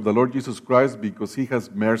church of the Lord Jesus Christ because He has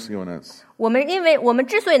mercy on us. 因为我们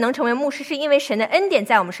之所以能成为牧师，是因为神的恩典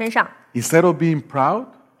在我们身上。Instead of being proud,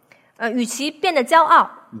 与其变得骄傲，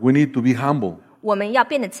 we need to be humble 我们要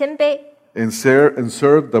变得谦卑， and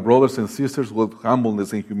serve the brothers and sisters with humbleness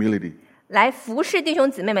and humility. 来服侍弟兄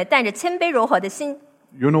姊妹们，带着谦卑柔和的心。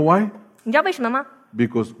 You know why? 你知道为什么吗？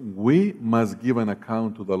 Because we must give an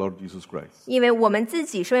account to the Lord Jesus Christ. 因为我们自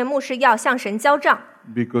己身为牧师，要向神交账。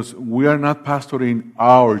 Because we are not pastoring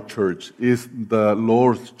our church, it's the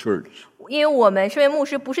Lord's church. 因为我们身为牧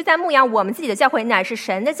师，不是在牧养我们自己的教会，乃是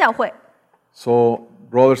神的教会。 So,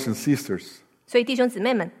 brothers and sisters, 所以弟兄姊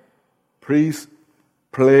妹们， please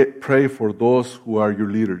pray for those who are your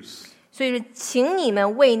leaders, 所以请你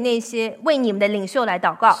们为你们的领袖来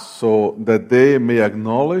祷告， so that they may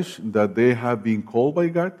acknowledge that they have been called by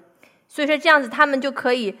God, 所以说这样子他们就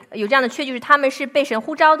可以有这样的确据，是他们是被神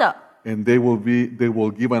呼召的， and they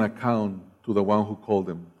will give an account to the one who called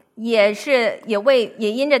them. 也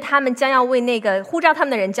因着他们将要为那个呼召他们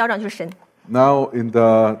的人交账，就是神。 Now, in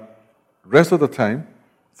the rest of the time,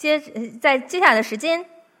 在接下来的时间，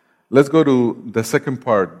 let's go to the second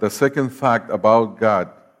part, the second fact about God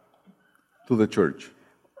to the church.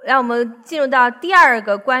 让我们进入到第二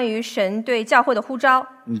个关于神对教会的呼召。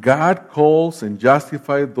 God calls and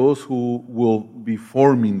justifies those who will be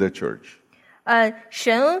forming the church.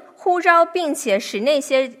 神呼召并且使那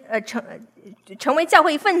些成为教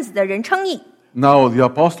会一份子的人称义。 Now, the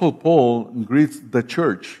Apostle Paul greets the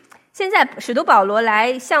church, 现在使徒保罗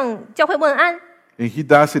来向教会问安， and he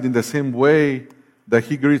does it in the same way that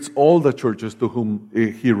he greets all the churches to whom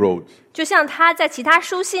he wrote. 就像他在其他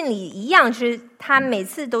书信里一样，是他每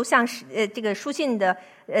次都向这个书信的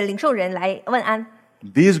领受人来问安。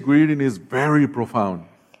 This greeting is very profound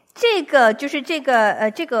这个就是这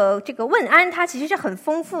个问安，它其实是很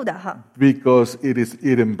丰富的哈， because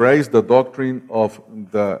it embraces the doctrine of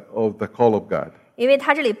the call of God. 因为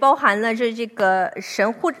它这里包含了这个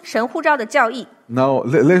神呼召的教义。 Now,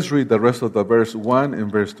 let's read the rest of the verse 1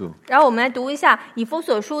 and verse 2. 然后我们来读一下以弗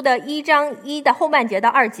所书的1章1的后半节到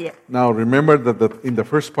2节。 Now, remember that in the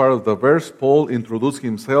first part of the verse, Paul introduced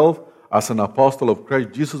himself as an apostle of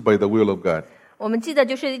Christ Jesus by the will of God. 我们记得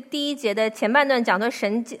就是第1节的前半段讲到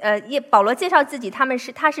保罗介绍自己，他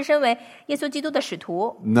是身为耶稣基督的使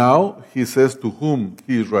徒。 Now, he says to whom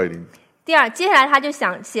he is writing. 接下来他就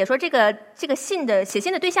想写说这个写信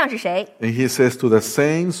的对象是谁。 And he says to the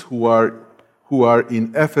saints who are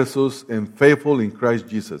in Ephesus and faithful in Christ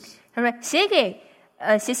Jesus. 他说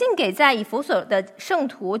写信给在以弗所的圣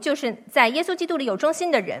徒，就是在耶稣基督里有忠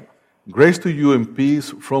心的人。 Grace to you and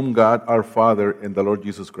peace from God our Father and the Lord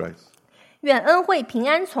Jesus Christ. 愿恩惠平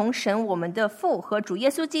安从神我们的父和主耶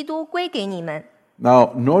稣基督归给你们。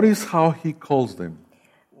 Now, notice how he calls them.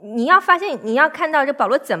 你要看到这保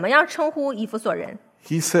罗怎么样称呼以弗所人。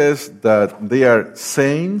 He says that they are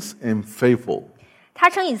saints and faithful. 他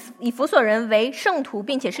称以弗所人为圣徒，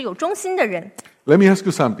并且是有忠心的人。 Let me ask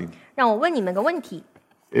you something. 让我问你们个问题：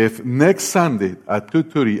 If next Sunday at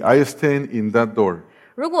 2:30 I stand in that door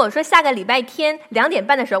如果说下个礼拜天2点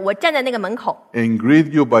半的时候，我站在那个门口， and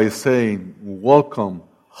greet you by saying, "Welcome,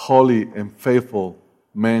 holy and faithful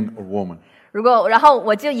man or woman," 然后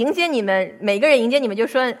我就迎接你们，每个人迎接你们，就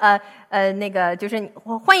说那个就是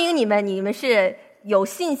欢迎你们，你们是有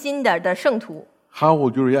信心的圣徒。 how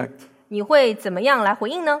would you react? 你会怎么样来回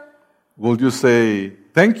应呢？ Would you say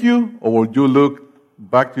thank you, or would you look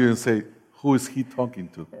back to you and say, "Who is he talking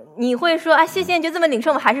to?" 你会说啊谢谢，你就这么领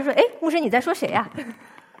受吗？还是说牧师你在说谁呀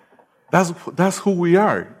That's who we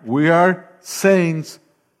are. We are saints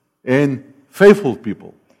and faithful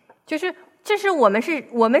people. 这是我们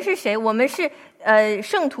是谁？我们是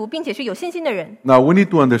圣徒，并且是有信心的人。 Now we need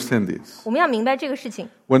to understand this. 我们要明白这个事情。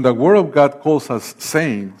 When the Word of God calls us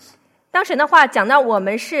saints, 当神的话讲到我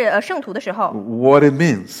们是圣徒的时候， what it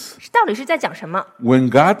means. 到底是在讲什么？ When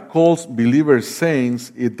God calls believers saints,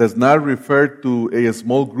 it does not refer to a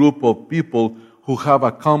small group of people who have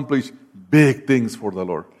accomplished big things for the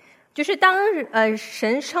Lord. 就是当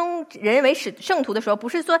神称人为圣徒的时候，不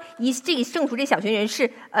是说这个圣徒这小群人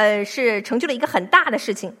是成就了一个很大的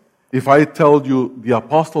事情。 If I tell you the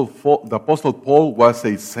Apostle Paul was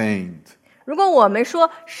a saint, 如果我们说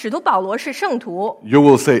使徒保罗是圣徒， you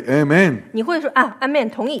will say Amen. 你会说啊，阿们，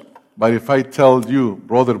同意。 But if I tell you,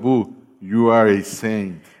 Brother Boo, you are a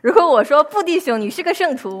saint, 如果我说布弟兄你是个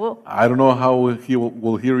圣徒， I don't know how will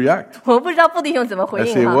he react. 我不知道布弟兄怎么回 I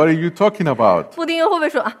应 say, 哈。 what are you talking about? 布弟兄会不会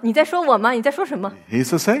说啊，你在说我吗？你在说什么？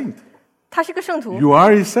 He's a saint. 他是个圣徒， You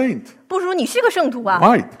are a saint. 不如你是个圣徒啊？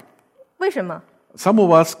 Why? 为什么？ Some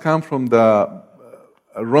of us come from the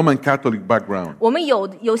Roman Catholic background. 我们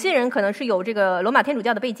有些人可能是有这个罗马天主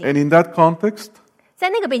教的背景， And in that context, 在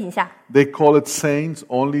那个背景下， they call it saints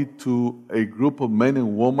only to a group of men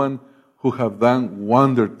and women who have done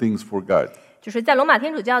wonder things for God. 就是在罗马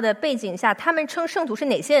天主教的背景下，他们称圣徒是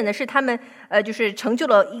哪些人呢？是他们就是成就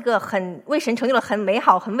了一个为神成就了很美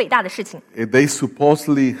好、很伟大的事情。They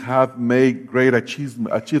supposedly have made great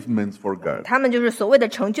achievements for God. 他们就是所谓的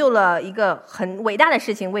成就了一个很伟大的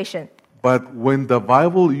事情为神。 But when the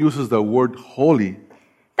Bible uses the word holy,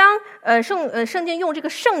 当圣经用这个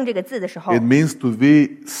圣这个字的时候 it，means to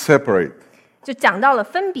be separate, 就讲到了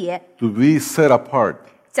分别， to be set apart,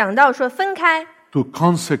 讲到说分开， to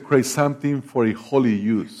consecrate something for a holy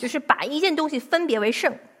use. 就是把一件东西分别为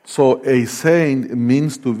圣。 So a saint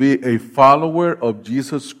means to be a follower of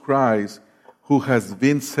Jesus Christ who has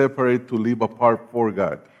been separated to live apart for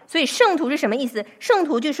God. 所以圣徒是什么意思？圣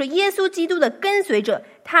徒就是耶稣基督的跟随者，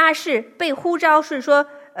他是被呼召，是说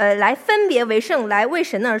来分别为圣，来为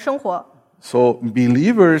神而生活。 So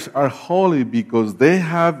believers are holy because they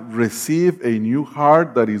have received a new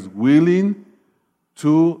heart that is willing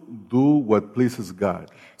to do what pleases God.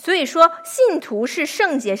 所以说，信徒是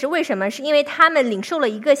圣洁，是为什么？是因为他们领受了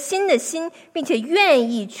一个新的心，并且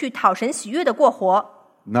愿意去讨神喜悦的过活。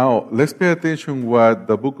 Now, let's pay attention what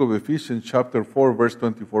the book of Ephesians chapter 4 verse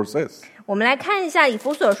 24 says. 我们来看一下以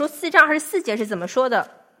弗所书4章24节是怎么说的。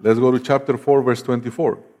 Let's go to chapter 4 verse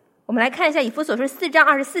 24. 我们来看一下以弗所书4章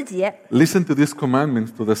24节， Listen to these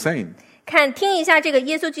commandments to the saint. 听一下这个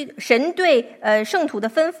耶稣基督神对圣徒的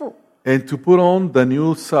吩咐。 And to put on the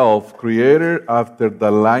new self, created after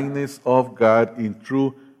the likeness of God in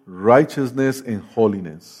true righteousness and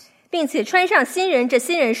holiness. 并且穿上新人，这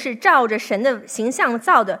新人是照着神的形象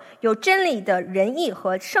造的，有真理的仁义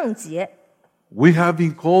和圣洁。 We have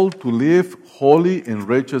been called to live holy and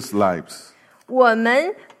righteous lives. 我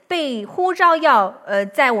们被呼召要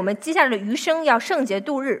在我们接下来的余生要圣洁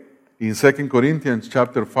度日。 In 2 Corinthians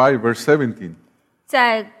chapter 5 verse 17,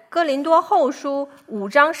 在哥林多后书5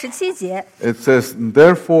章17节， it says,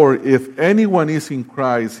 Therefore, if anyone is in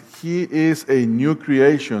Christ, he is a new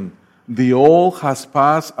creation. The old has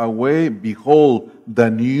passed away. Behold, the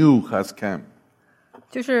new has come.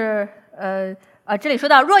 就是这里说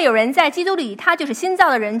到，若有人在基督里，他就是新造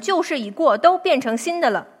的人，旧事已过，都变成新的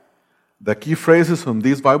了。 The key phrases from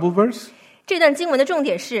this Bible verse 这段经文的重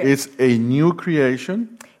点是 is a new creation.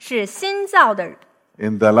 是新造的。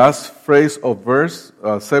 In the last phrase of verse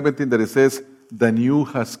 17 that it says, the new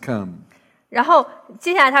has come. 然后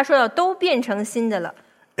接下来他说要都变成新的了，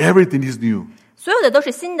 Everything is new. 所有的都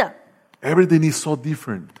是新的， Everything is so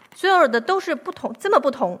different. 所有的都是不同，这么不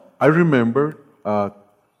同。 I remember how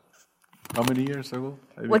many years ago?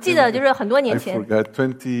 我记得就是很多 I 年前， forgot,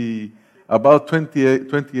 about 28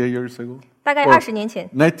 years ago. 大概 Or 20年前，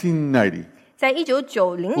 1990. 在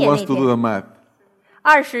1990 Who 年 wants 那 to do 天， the math?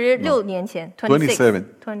 26年前 27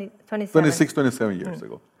 27 years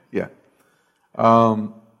ago. Yeah.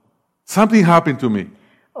 Something happened to me.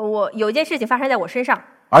 我有一件事情发生在我身上，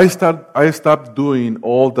 I stopped doing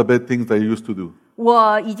all the bad things I used to do.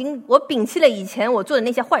 我摒弃了以前我做的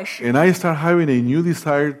那些坏事， And I started having a new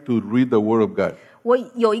desire to read the Word of God. 我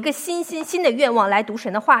有一个新的愿望来读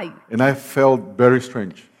神的话语， And I felt very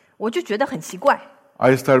strange. 我就觉得很奇怪，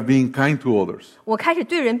 I started being kind to others. 我开始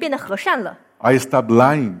对人变得和善了， I stopped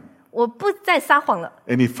lying. 我不再撒谎了。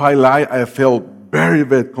 And if I lie, I felt very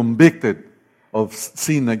bad, convicted of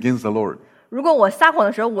sin against the Lord. 如果我撒谎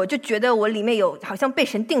的时候，我就觉得我里面有好像被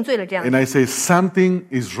神定罪了这样。 And I say, something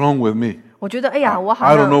is wrong with me. 我觉得哎呀，我好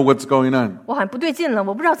I don't know 像 what's going on. 我好像不对劲了，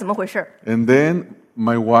我不知道怎么回事。 And then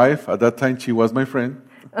my wife, at that time, she was my friend.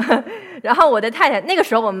 然后我的太太那个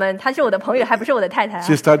时候她是我的朋友，还不是我的太太啊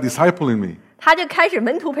She，started discipling me. 她就开始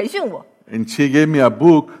门徒培训我。 And she gave me a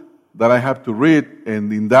book that I have to read.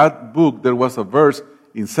 And in that book, there was a verse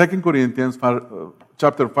in 2 Corinthians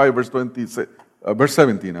chapter 5, verse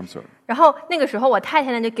 17, I'm sorry. 然后那个时候我太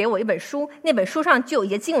太呢就给我一本书，那本书上就有一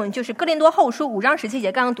节经文，就是哥林多后书5章17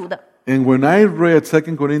节刚刚读的。 And when I read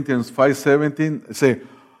 2 Corinthians 5:17, I say,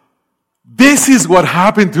 this is what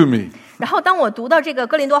happened to me. 然后当我读到这个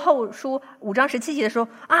哥林多后书5章17节的时候，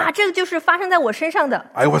啊，这个就是发生在我身上的，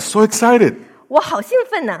 I was so excited. 我好兴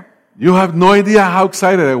奋呐！ You have no idea how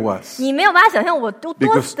excited I was. 你没有办法想象我多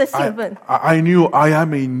Because 的兴奋， I knew I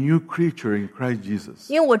am a new creature in Christ Jesus.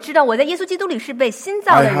 因为我知道我在耶稣基督里是被新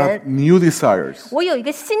造 I 的 have 人， new desires. 我有一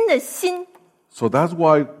个新的心。 So that's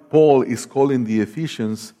why Paul is calling the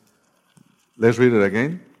Ephesians, let's read it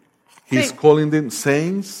again. He's calling them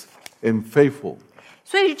saints and faithful.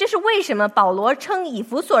 所以这是为什么保罗称以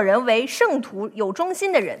弗所人为圣徒，有忠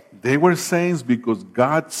心的人。 They were saints because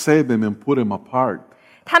God saved them and put them apart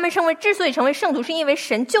他们之所以成为圣徒，是因为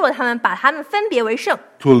神救了他们，把他们分别为圣，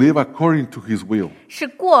 to live according to His will. 是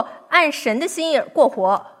过按神的心意过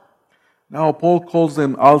活。 Now Paul calls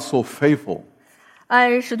them also faithful.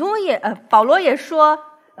 保罗也说，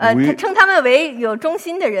他称他们为有忠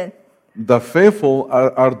心的人。 The faithful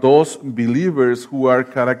are those believers who are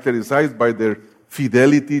characterized by their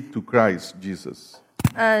fidelity to Christ Jesus.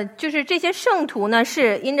 就是这些圣徒呢，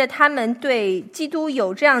是因着他们对基督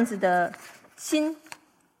有这样子的心，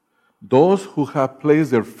 Those who have placed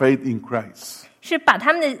their faith in Christ. 是把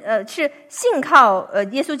他们的是信靠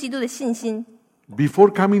耶稣基督的信心。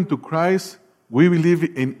 Before coming to Christ, we believe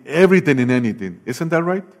in everything and anything. Isn't that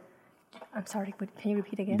right? I'm sorry, but can you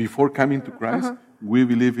repeat again? Before coming to Christ, we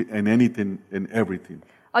believe in anything and everything.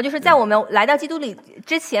 就是在我们来到基督里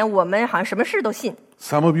之前，我们好像什么事都信。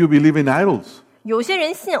 Some of you believe in idols. 有些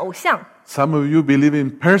人信偶像， Some of you believe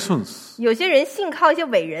in persons 有些人信靠一些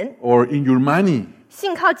伟人， or in your money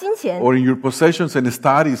信靠金钱， or in your possessions and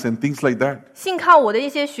studies and things like that. 信靠我的一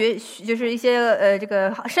些就是一些这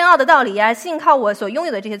个深奥的道理啊，信靠我所拥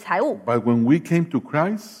有的这些财物。 But when we came to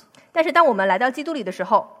Christ, 但是当我们来到基督里的时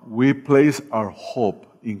候， we place our hope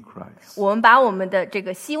in Christ. 我们把我们的这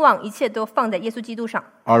个希望一切都放在耶稣基督上。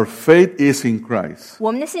 Our faith is in Christ. 我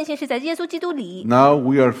们的信心是在耶稣基督里。 Now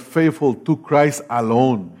we are faithful to Christ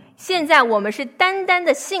alone. 现在我们是单单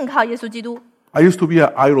的信靠耶稣基督。 I used to be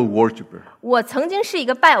an idol worshiper. 我曾经是一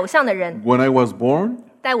个拜偶像的人。 When I was born,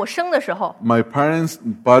 在我生的时候， my parents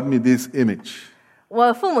bought me this image.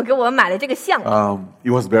 我父母给我买了这个像， It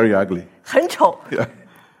was very ugly. 很丑。 Yeah.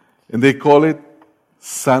 And they call it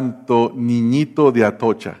Santo Niñito de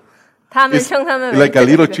Atocha. 他们 It's 称他们为 like a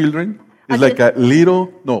这个 little children. It's like a little,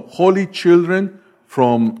 holy children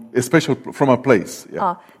from a place.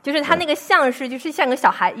 Yeah. 就是他那个像是就是像一个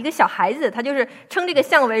小孩子，他就是称这个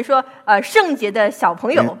像为说圣洁的小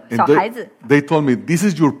朋友 And 小孩子。 they told me, this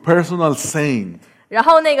is your personal saint. 然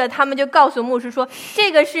后他们就告诉牧师说，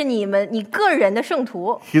这个是你个人的圣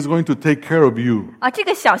徒 He's going to take care of you. 啊，这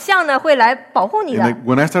个小像呢会来保护你 And 的。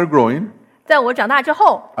 when I started growing, 在我长大之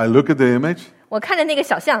后， I look at the image 我看着那个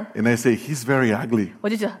小像， and I say, he's very ugly. 我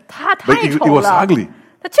就觉得他 But 太 it 丑 was 了， ugly.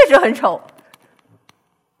 他确实很丑。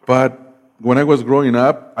 But when I was growing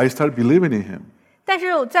up, I started believing in him. 但是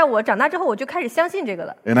在我长大之后，我就开始相信这个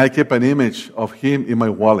了。 And I kept an image of him in my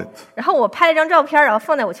wallet. 然后我拍了张照片，然后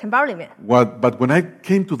放在我钱包里面。 But when I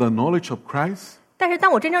came to the knowledge of Christ, 但是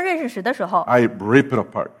当我真正认识神的时候， I rip it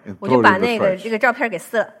apart and 我就 throw 把 it in 这 the trash. 个照片给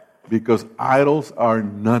撕了， Because idols are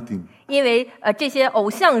nothing. 因为这些偶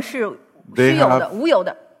像是虚 They 有的、 have- 无有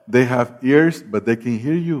的， They have ears, but they can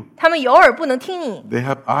hear you. 他们有耳不能听你， They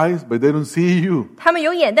have eyes, but they don't see you. 他们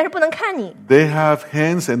有眼但是不能看你， They have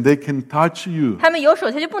hands, and they can touch you. 他们有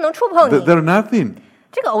手他就不能触碰你。 They're nothing.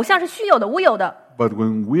 这个偶像是虚有的、无有的。 But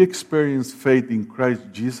when we experience faith in Christ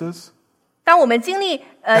Jesus, 当我们经历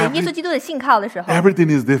耶稣基督的信靠的时候， everything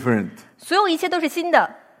is different. 所有一切都是新的。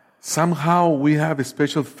 Somehow we have a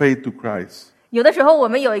special faith to Christ. 有的时候我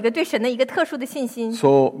们有一个对神的一个特殊的信心，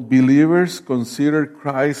 So believers consider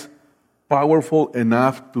Christ powerful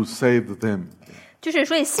enough to save them. 就是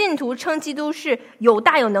所以信徒称基督是有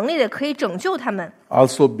大有能力的，可以拯救他们。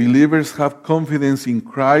 Also, believers have confidence in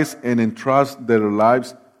Christ and entrust their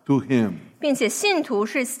lives to Him. 并且信徒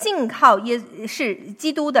是信靠是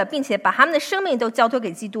基督的，并且把他们的生命都交托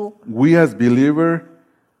给基督。 We as believers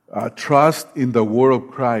trust in the word of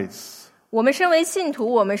Christ. 我们身为信徒，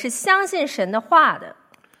我们是相信神的话的。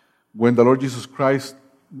 When the Lord Jesus Christ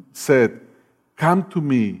said, "Come to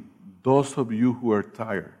me, those of you who are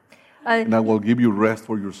tired, and I will give you rest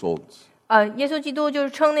for your souls." 耶稣基督就是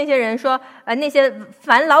称那些人说，那些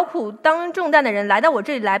凡劳苦当重担的人来到我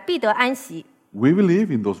这里来，必得安息。 We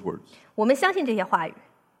believe in those words. 我们相信这些话语。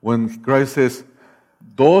 When Christ says,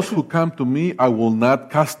 "Those who come to me, I will not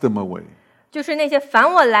cast them away." 就是那些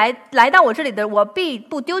凡我来到我这里的，我必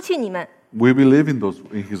不丢弃你们。 We believe in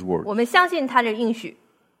His word. 我们相信他的应许。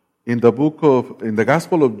 In the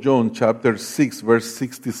Gospel of John, chapter 6, verse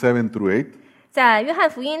 67 through 8, 在约翰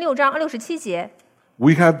福音6章67节，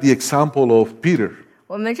 we have the example of Peter.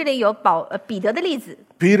 我们这里有彼得的例子。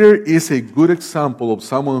 Peter is a good example of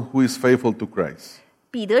someone who is faithful to Christ.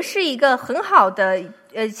 彼得是一个很好的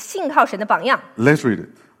信靠神的榜样。 Let's read it.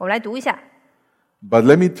 我们来读一下， But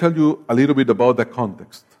let me tell you a little bit about the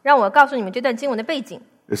context. 让我告诉你们这段经文的背景。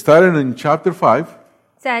 Starting in chapter 5,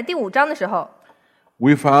 在第5章的时候，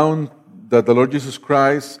 we found that the Lord Jesus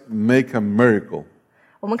Christ make a miracle.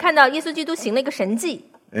 我们看到耶稣基督行了一个神迹，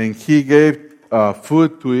 And He gave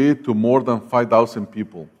food to eat to more than 5,000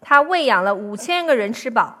 people, 他喂养了5000个人吃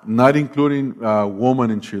饱， not including women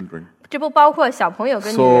and children. 这不包括小朋友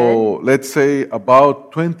跟女人。 So let's say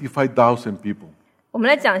about 25,000 people. 我们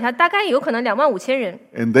来讲一下，大概有可能25000人，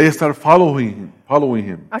 And they start following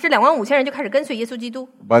him. 这25000人就开始跟随耶稣基督。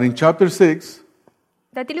 But in chapter 6,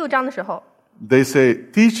 在第6章的时候， they say,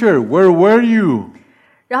 Teacher, where were you?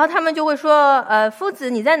 然后他们就会说，夫子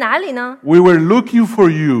你在哪里呢？ We were looking for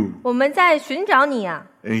you. 我们在寻找你啊。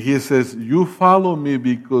 And he says, You follow me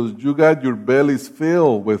because you got your bellies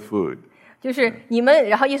filled with food. 就是你们，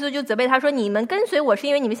然后耶稣就责备他说：“你们跟随我是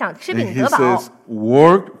因为你们想吃 And 饼 he 得饱。 says,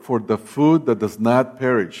 Work for the food that does not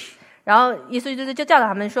perish. ”然后耶稣就教导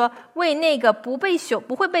他们说：“为那个不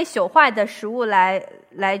会被朽坏的食物来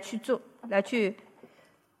去做，来去。”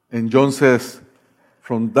 And John says,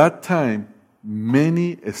 From that time,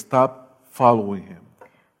 many stopped following him.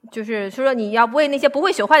 就是说你要为那些不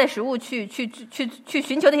会朽坏的食物去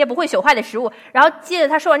寻求那些不会朽坏的食物。然后接着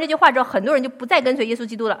他说完这句话之后，很多人就不再跟随耶稣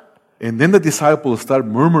基督了。 And then the disciples start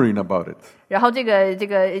murmuring about it. 然后这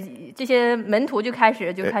些门徒就开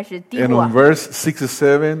始嘀 And 咕 on 啊。 verse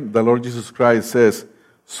 67, the Lord Jesus Christ says,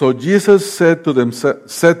 So Jesus said to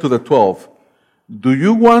the 12, Do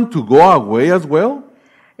you want to go away as well?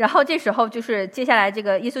 然后这时候就是接下来这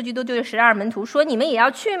个耶稣基督对12门徒说：“你们也要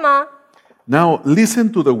去吗？” Now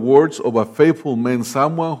listen to the words of a faithful man,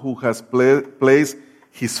 someone who has placed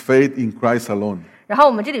his faith in Christ alone. 然后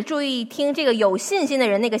我们这里注意听这个有信心的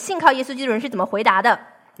人，那个信靠耶稣基督的人是怎么回答的。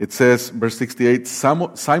 It says, verse 68,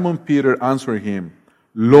 Simon Peter answered him,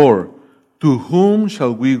 Lord, to whom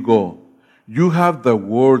shall we go? You have the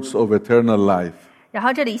words of eternal life. 然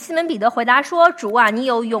后这里西门彼得回答说：“主啊，你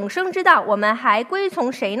有永生之道，我们还归从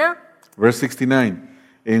谁呢？” Verse 69,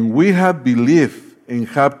 And we have believed and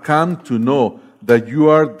have come to know that you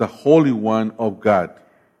are the Holy One of God.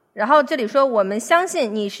 然后这里说：“我们相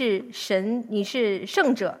信你是神，你是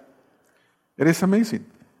圣者。” It is amazing.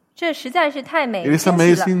 这实在是太美 It is 惊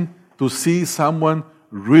喜了。 amazing to see someone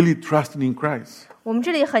really trusting in Christ. 我们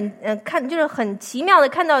这里就是很奇妙的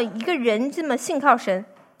看到一个人这么信靠神。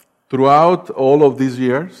 Throughout all of these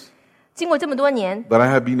years 经过这么多年， that I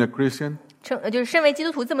have been a Christian, 就是身为基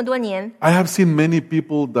督徒这么多年， I have seen many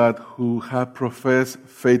people who have professed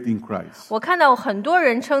faith in Christ. 我看到很多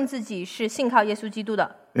人称自己是信靠耶稣基督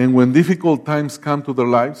的。 And when difficult times come to their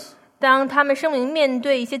lives, 当他们生命面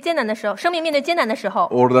对艰难的时候，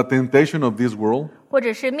 or the temptation of this world, 或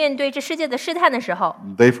者是面对这世界的试探的时候，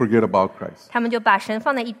 they forget about Christ. 他们就把神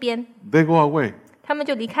放在一边， They go away. 他们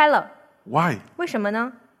就离开了。 Why? 为什么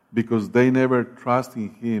呢？ Because they never trust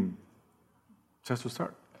in Him just to start.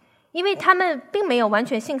 因为他们并没有完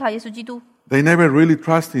全信靠耶稣基督， They never really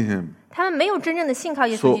trust in Him. 他们没有真正的信靠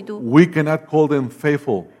耶稣 So 基督， we cannot call them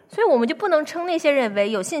faithful. 所以我们就不能称那些人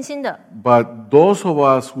为有信心的。 But those of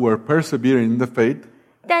us who are persevering in the faith,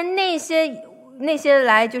 但那些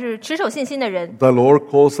来就是持守信心的人， the Lord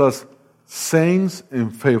calls us saints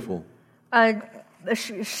and faithful.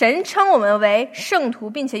 神称我们为圣徒，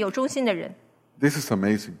并且有忠心的人。 This is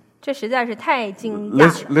amazing. 这实在是太惊讶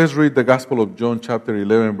了。 Let's read the Gospel of John chapter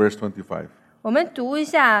 11 verse 25. 我们读一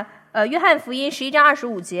下约翰福音11章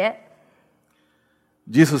25节。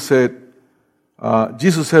 Jesus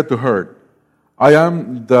said to her, I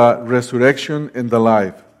am the resurrection and the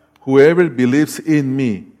life. Whoever believes in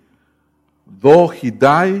me, though he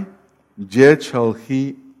die, yet shall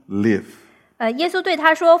he live. 耶稣对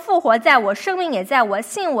他说：“复活在我，生命也在我。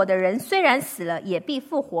信我的人，虽然死了，也必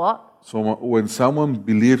复活。” So when someone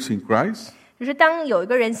believes in Christ, 就是当有一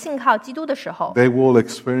个人信靠基督的时候， they will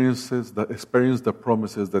experience the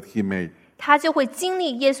promises that he made. 他就会经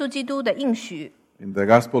历耶稣基督的应许。 In the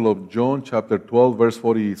Gospel of John chapter 12 verse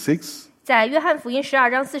 46, 在约翰福音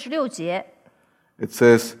12章46节， it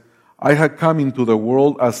says, I have come into the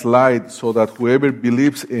world as light so that whoever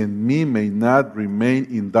believes in me may not remain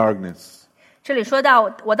in darkness. 这里说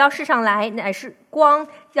到：“我到世上来，乃是光，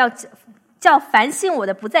要叫凡信我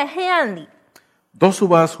的不在黑暗里。” Those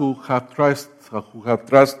of us who have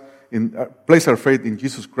trust in place our faith in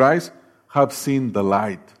Jesus Christ have seen the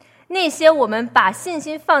light. 那些我们把信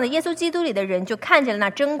心放在耶稣基督里的人，就看见了那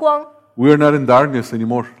真光。 We are not in darkness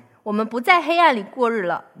anymore. 我们不在黑暗里过日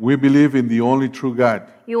了， We believe in the only true God,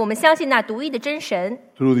 因为我们相信那独一的真神，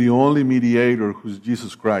 through the only mediator who's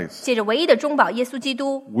Jesus Christ. 借着唯一的中保耶稣基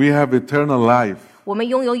督， We have eternal life, 我们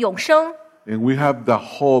拥有永生， and we have the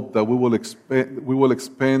hope that we will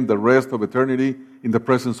expend the rest of eternity in the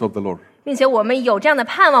presence of the Lord. 并且我们有这样的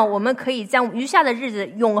盼望，我们可以将余下的日子、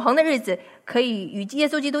永恒的日子，可以与耶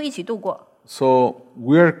稣基督一起度过。 So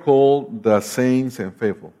we are called the saints and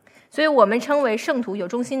faithful. 所以我们称为圣徒有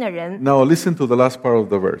忠心的人。 Now listen to the last part of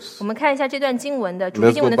the verse. 我们看一下这段经文的主题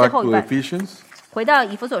Let's 经文 go 的最 back 后一 to 段， Ephesians. 回到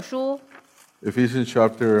以弗所书Ephesians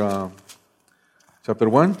chapter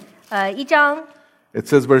 1. 1章 It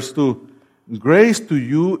says verse 2, Grace to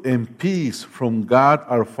you and peace from God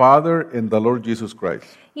our Father and the Lord Jesus Christ.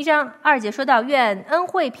 1章2节说到，愿恩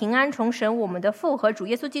惠平安从神我们的父和主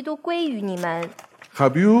耶稣基督归于你们。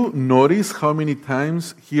 Have you noticed how many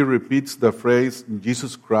times he repeats the phrase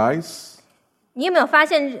Jesus Christ? 你有没有发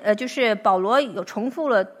现，就是保罗有重复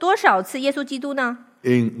了多少次耶稣基督呢？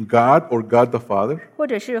 In God or God the Father? 或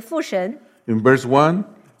者是父神？ In verse 1,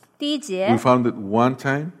 第1 we 节 found it one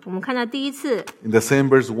time. 我们看到第1次， In the same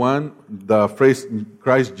verse 1, the phrase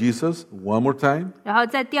Christ Jesus, one more time. 然后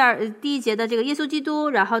在第1节的这个耶稣基督，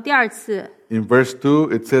然后第2次， In verse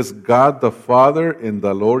 2, it says God the Father and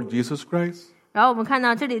the Lord Jesus Christ. 然后我们看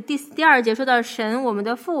到这里第2节说到神我们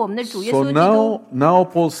的父，我们的主耶 So 稣基督。 now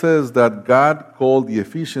Paul says that God called the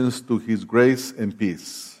Ephesians to his grace and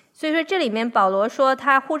peace. 所以说这里面保罗说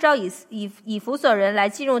他呼召以弗所人来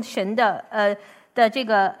进入神的这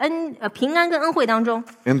个平安跟恩惠当中。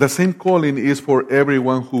 And the same calling is for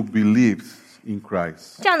everyone who believes in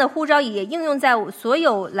Christ. 这样的呼召也应用在所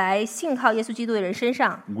有来信靠耶稣基督的人身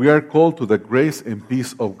上。 We are called to the grace and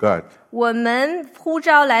peace of God. 我们呼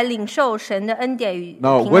召来领受神的恩典与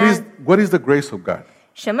Now, 平 what 安。 is the grace of God?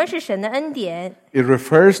 什么是神的恩典？ It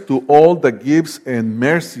refers to all the gifts and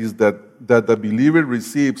mercies that the believer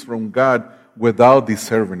receives from God without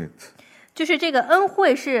deserving it. 就是这个恩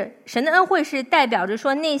惠是神的恩惠，是代表着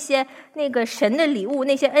说那个神的礼物，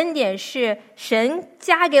那些恩典是神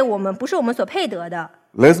加给我们，不是我们所配得的。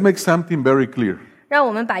 Let's make something very clear. 让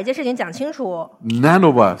我们把一件事情讲清楚， None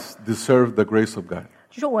of us deserve the grace of God.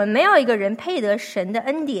 就是我们没有一个人配得神的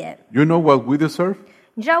恩典。 You know what we deserve?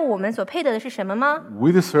 你知道我们所配得的是什么吗？ We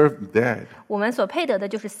deserve death. 我们所配得的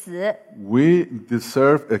就是死， We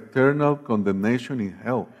deserve eternal condemnation in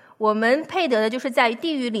hell 我们配得的就是在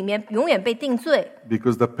地狱里面永远被定罪，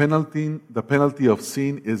 because the penalty of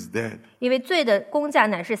sin is death. 因为罪的工价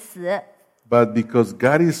乃是死。 But because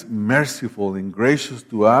God is merciful and gracious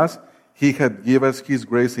to us, He had given us His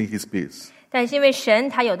grace and His peace. 但是因为神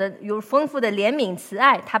他有丰富的怜悯慈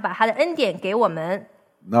爱，他把他的恩典给我们。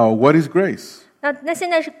 Now, what is grace? 那现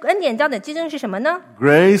在是恩典到底究竟是什么呢？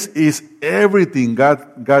 Grace is everything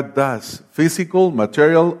God does, physical,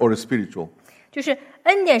 material, or spiritual. 就是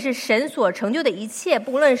恩典是神所成就的一切，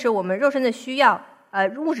不论是我们肉身的需要，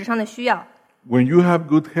物质上的需要。 When you have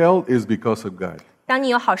good health, it's because of God, 当你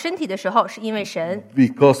有好身体的时候，是因为神，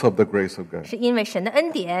 because of the grace of God. 是因为神的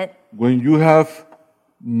恩典。 When you have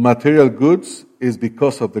material goods, it's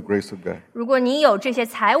because of the grace of God. 如果你有这些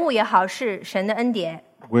财物也好，是神的恩典。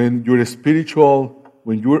 When your spiritual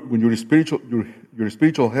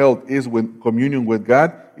health is when communion with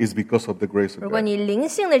God, is because of the grace of 如果 God. 你灵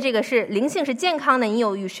性的这个是灵性是健康的，你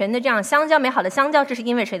有与神的这样相交美好的相交，这是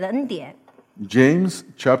因为神的恩典。 James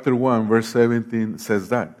chapter 1 verse 17 says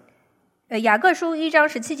that. 雅各书1章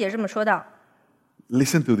17节这么说道，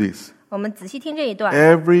 Listen to this. 我们仔细听这一段。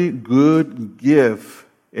 Every good gift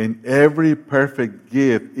and every perfect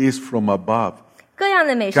gift is from above, 各样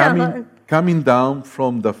的美善和 coming down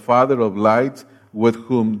from the Father of lights, with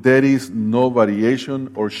whom there is no variation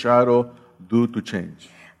or shadow due to change.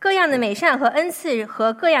 各样的美善和恩赐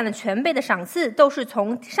和各样的全备的赏赐，都是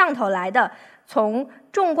从上头来的，从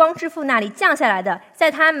众光之父那里降下来的，在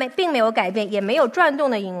他并没有改变，也没有转动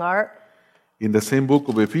的影儿。 In the same book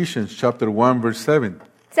of Ephesians, chapter 1, verse 7,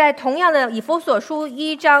 在同样的以弗所书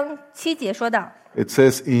1章7节说道， it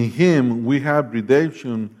says, In him we have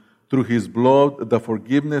redemption through his blood, the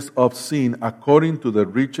forgiveness of sin, according to the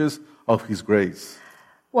riches of his grace.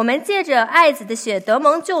 我们借着爱子的血得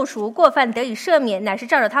蒙救赎，过犯得以赦免，乃是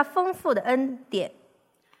照着他丰富的恩典。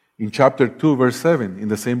 In chapter 2, verse 7, in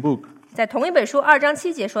the same book, 在同一本书2章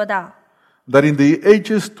7节说道， that in the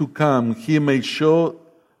ages to come he may show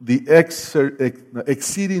the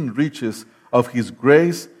exceeding riches of his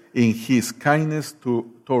grace in his kindness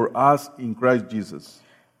toward us in Christ Jesus.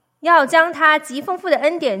 要将他极丰富的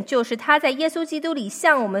恩典，就是他在耶稣基督里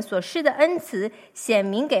向我们所施的恩慈，显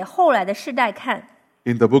明给后来的世代看。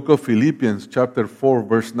 In the book of Philippians, chapter 4,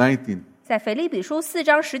 verse 19, 在腓立比书4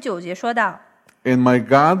章19节说道， And my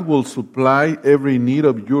God will supply every need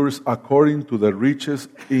of yours according to the riches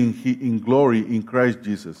in glory in Christ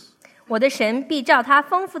Jesus. 我的神必照他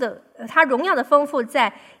荣耀的丰富，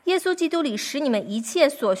在耶稣基督里使你们一切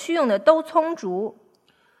所需用的都充足。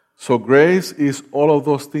 So grace is all of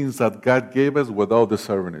those things that God gave us without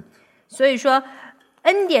deserving it. 所以说，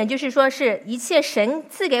恩典就是说是一切神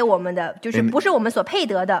赐给我们的，就是不是我们所配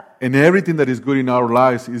得的。 And everything that is good in our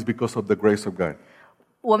lives is because of the grace of God.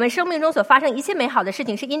 我们生命中所发生一切美好的事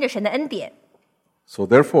情是因着神的恩典。 So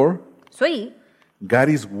therefore, 所以 God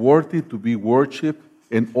is worthy to be worshipped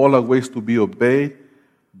and always to be obeyed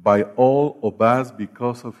by all of us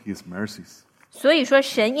because of His mercies. 所以说，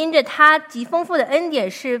神因着他极丰富的恩典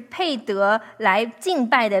是配得来敬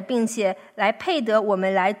拜的，并且来配得我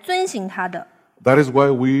们来遵行他的。 That is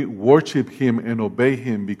why we worship Him and obey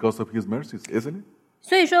Him because of His mercies, isn't it?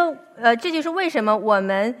 所以说，这就是为什么我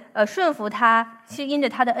们顺服他，是因着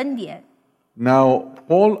他的恩典。 Now,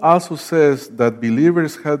 Paul also says that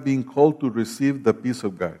believers have been called to receive the peace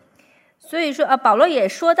of God. 所以说，保罗也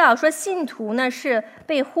说到，说信徒呢是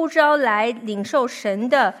被呼召来领受神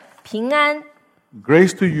的平安。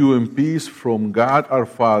 Grace to you and peace from God our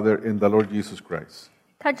Father and the Lord Jesus Christ.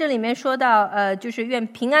 他这里面说到，就是愿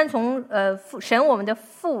平安从神我们的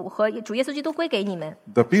父和主耶稣基督归给你们。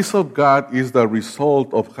 The peace of God is the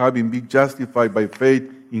result of having been justified by faith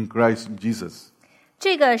in Christ Jesus.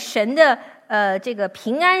 这个神的这个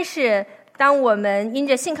平安是当我们因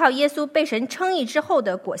着信靠耶稣被神称义之后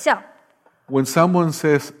的果效。 When someone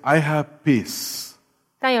says, I have peace,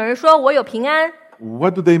 当有人说我有平安，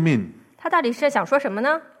 what do they mean? 他到底是想说什么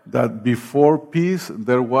呢？ That before peace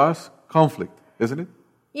there was conflict, isn't it?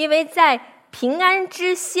 因为在平安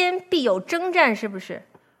之先必有征战，是不是？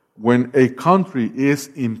 When a country is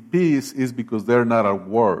in peace is because they're not at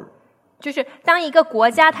war. 就是当一个国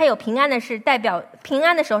家它有平安的是代表平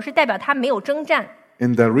安的时候，是代表它没有征战。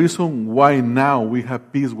 And the reason why now we have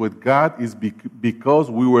peace with God is because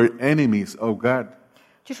we were enemies of God.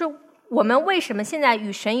 就是我们为什么现在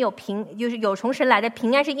与神就是有从神来的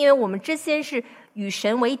平安，是因为我们之前是与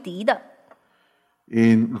神为敌的。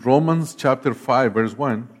 In Romans chapter 5 verse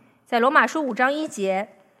 1, 在罗马书5章1节，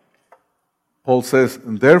 Paul says,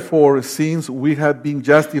 Therefore, since we have been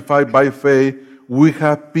justified by faith, we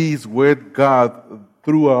have peace with God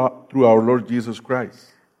through our Lord Jesus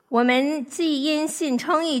Christ. 我们既因信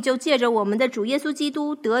称义，就借着我们的主耶稣基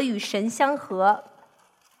督得与神相合。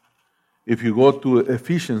 If you go to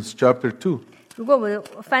Ephesians chapter 2, 如果我们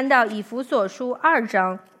翻到以弗所书2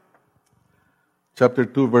章， chapter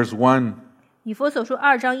 2 verse 1, 以弗所书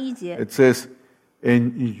2章1节， it says,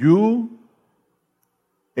 And you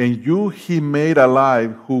he made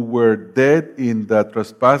alive who were dead in the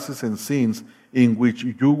trespasses and sins in which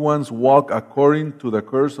you once walked according to the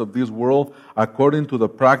course of this world, according to the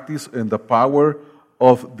practice and the power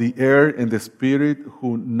of the air and the spirit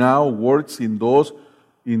who now works in the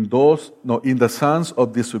sons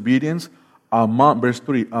of disobedience, verse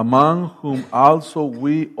 3, among whom also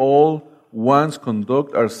we all once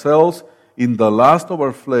conduct ourselves in the lust of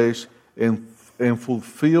our flesh and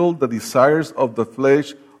fulfill the desires of the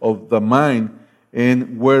flesh of the mind,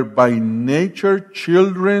 and were by nature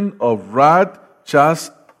children of wrath,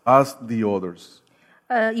 just as the others.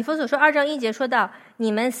 以弗所书2章1节说到：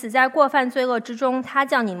你们死在过犯罪恶之中，他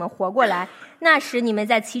叫你们活过来。那时你们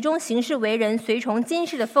在其中行事为人，随从今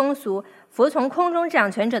世的风俗，服从空中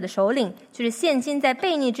掌权者的首领，就是现今在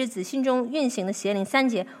悖逆之子心中运行的邪灵。3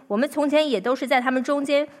节，我们从前也都是在他们中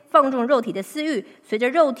间放纵肉体的私欲，随着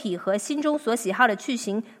肉体和心中所喜好的去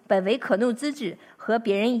行，本为可怒之子，和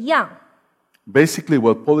别人一样。 Basically,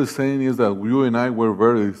 what Paul is saying is that you and I were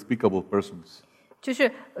very despicable persons. 就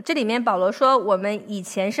是这里面保罗说，我们以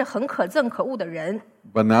前是很可憎可恶的人。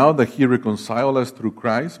 But now that he reconciled us through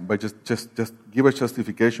Christ, by just give us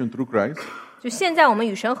justification through Christ, 就现在我们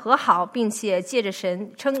与神和好，并且借着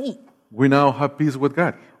神称义。 we now have peace with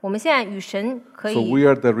God. 我们现在与神可 So 以， we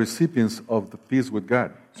are the recipients of the peace with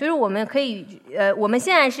God. 所以我们可以，我们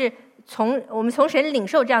现在是我们从神领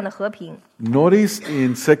受这样的和平。 Notice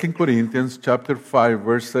in 2 Corinthians chapter 5,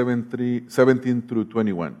 verse 17 through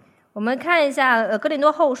 21. 我们看一下哥林多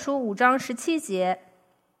后书5章17节。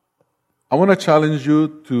 I want to challenge you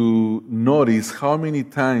to notice how many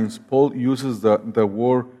times Paul uses the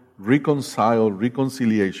word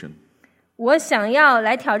reconciliation. 我想要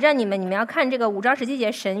来挑战你们，你们要看这个5章17节，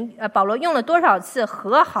保罗用了多少次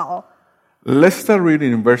和好。 Let's start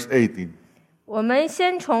reading in verse 18. 我们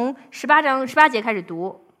先从18节开始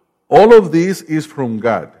读。 All of this is from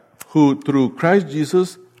God, who through Christ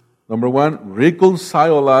Jesus, number one,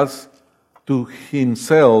 reconcile us to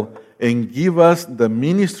himself and give us the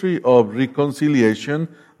ministry of reconciliation,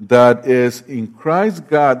 that is, in Christ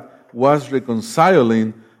God was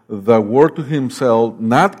reconciling the world to himself,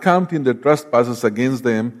 not counting the trespasses against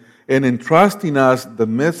them, and entrusting us the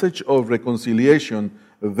message of reconciliation.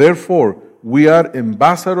 Therefore, we are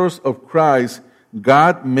ambassadors of Christ,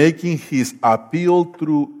 God making his appeal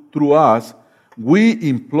through us. We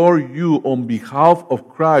implore you on behalf of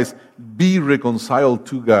Christ, be reconciled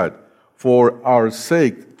to God. For our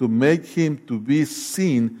sake, to make him to be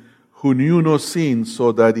seen who knew no sin,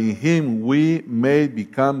 so that in him we may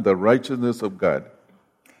become the righteousness of God.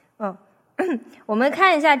 我们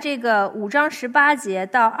看一下这个5章18节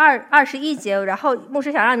到21节，然后牧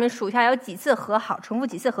师想让你们数一下有几次和好，重复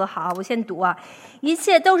几次和好。我先读啊，一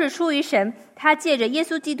切都是出于神，他借着耶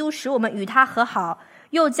稣基督使我们与他和好，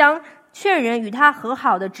又将劝人与他和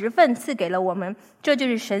好的职分赐给了我们。这就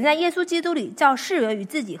是神在耶稣基督里叫世人与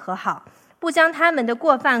自己和好，不将他们的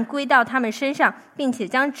过犯归到他们身上，并且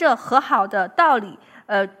将这和好的道理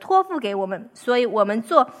托付给我们。所以我们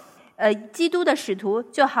做基督的使徒，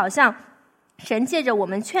就好像神借着我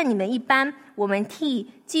们劝你们一般，我们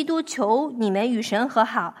替基督求你们与神和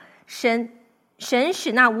好。神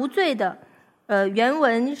使那无罪的原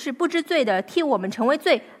文是不知罪的，替我们成为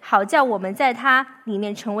罪，好叫我们在他里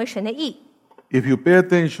面成为神的义。If you pay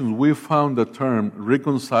attention, we found the term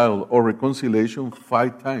reconcile or reconciliation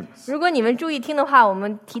 5 times. 如果你们注意听的话，我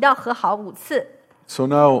们提到和好5次。 So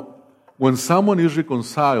now, when someone is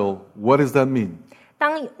reconciled, what does that mean?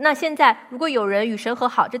 那现在如果有人与神和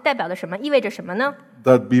好，这代表的什么？意味着什么呢？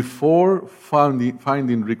 That before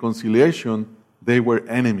finding reconciliation, they were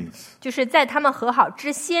enemies. 就是在他们和好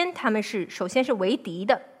之先，他们首先是为敌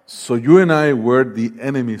的。So you and I were the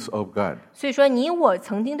enemies of God. 所以说，你我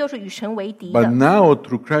曾经都是与神为敌 But 的。 now,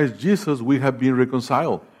 through Christ Jesus, we have been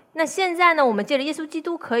reconciled. 那现在呢，我们借着耶稣基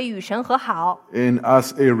督可以与神和好。 And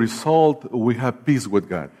as a result, we have peace with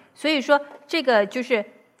God. 所以说，这个就是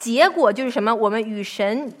结果就是什么？我们与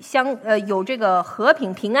神有这个和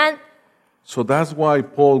平平安。 So that's why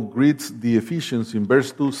Paul greets the Ephesians in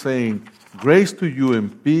verse 2 saying, Grace to you and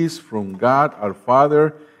peace from God our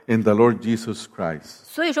Father and the Lord Jesus Christ.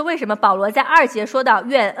 所以说，为什么保罗在2节说到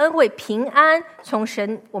愿恩惠平安从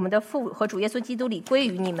神我们的父和主耶稣基督里归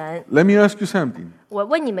于你们？ Let me ask you something. 我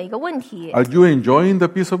问你们一个问题： Are you enjoying the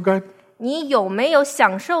peace of God? 你有没有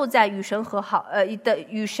享受在与神和好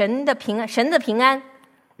与神的平安神的平安？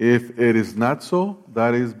 If it is not so,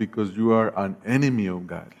 that is because you are an enemy of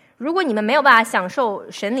God. 如果你们没有办法享受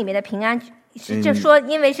神里面的平安，这说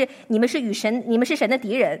因为你们是神的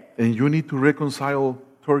敌人， And you need to reconcile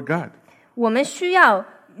toward God. 我们需要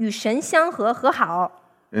与神相和好。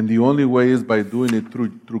 And the only way is by doing it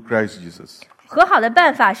through Christ Jesus. 和好的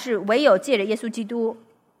办法是唯有借着耶稣基督。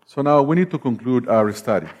 So now we need to conclude our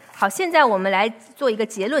study. 好，现在我们来做一个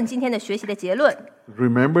结论，今天的学习的结论。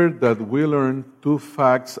 Remember that we learned 2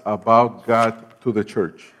 facts about God to the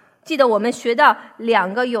church. 记得我们学到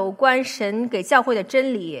2个有关神给教会的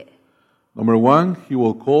真理。 Number 1, he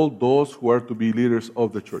will call those who are to be leaders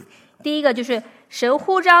of the church. 第一个就是神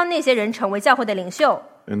呼召那些人成为教会的领袖。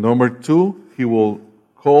 And number 2, he will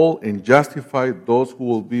call and justify those who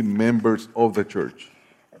will be members of the church.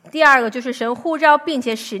 第二个就是神呼召并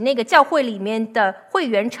且使那个教会里面的会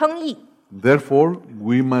员称义。 Therefore,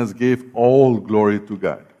 we must give all glory to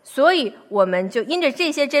God. 所以我们就因着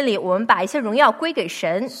这些真理，我们把一些荣耀归给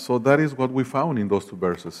神。 So that is what we found in those 2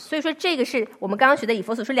 verses. 所以说，这个是我们刚刚学的以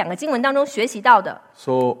弗所书2个经文当中学习到的。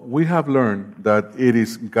 So we have learned that it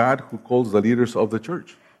is God who calls the leaders of the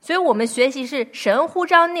church. 所以我们学习是神呼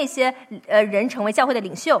召那些人成为教会的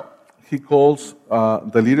领袖。 He calls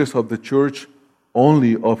the leaders of the church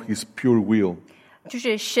only of his pure will. 就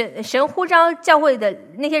是神呼召教会的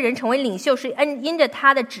那些人成为领袖，是因着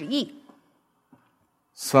他的旨意。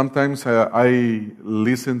 Sometimes I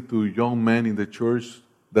listen to young men in the church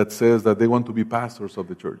that says that they want to be pastors of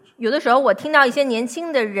the church. 有的时候我听到一些年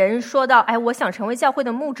轻的人说到：“哎，我想成为教会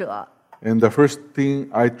的牧者。” And the first thing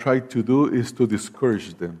I try to do is to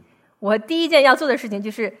discourage them. 我第一件要做的事情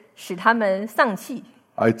就是使他们丧气。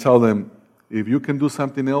 I tell them, if you can do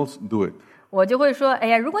something else, do it. 我就会说：“哎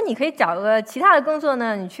呀，如果你可以找个其他的工作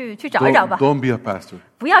呢，你去找一找吧， Don't be a pastor.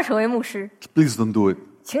 不要成为牧师， Please don't do it.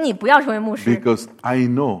 请你不要成为牧师。” Because I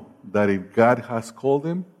know that if God has called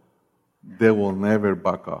them, they will never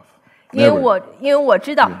back off. 因为 Never. 我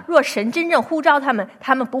知道，若神真正呼召他们，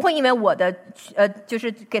他们不会因为我的就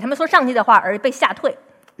是给他们说上帝的话而被吓退。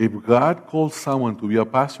 If God calls someone to be a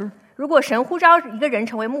pastor, 如果神呼召一个人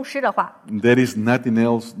成为牧师的话， there is nothing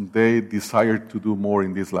else they desire to do more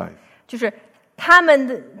in this life. 就是他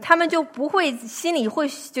们就不会心里会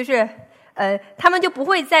就是他们就不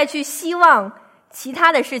会再去希望其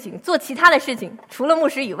他的事情，做其他的事情，除了牧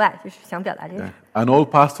师以外，就是想表达这个。 An old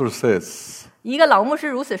pastor says, 一个老牧师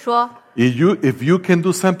如此说： if you can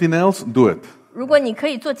do something else, do it. 如果你可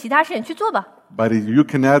以做其他事情，去做吧。 But if you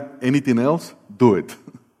cannot anything else, do it.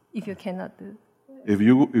 If you cannot do, If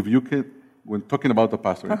you can, when talking about the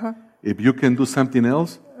pastor, if you can do something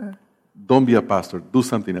else, don't be a pastor. Do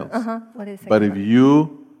something else. what is it? But if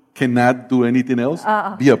you cannot do anything else,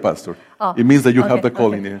 Uh, be a pastor. It means that you have the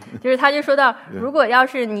calling. Yeah. 就是他就说到，如果要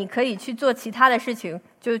是你可以去做其他的事情，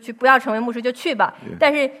就去不要成为牧师就去吧。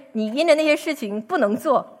但是你因着那些事情不能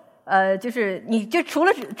做，就是你就除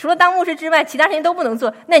了当牧师之外，其他事情都不能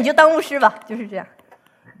做，那你就当牧师吧，就是这样。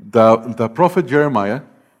The prophet Jeremiah,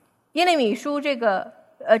 耶利米书这个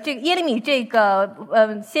耶利米这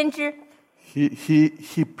个先知，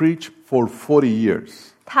 he preached for 40 years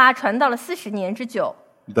他传道了40年之久，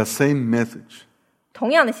 the same message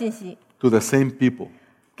同样的信息 to the same people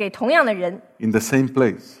给同样的人， in the same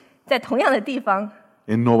place, 在同样的地方，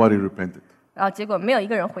 and nobody repented. 然后结果没有一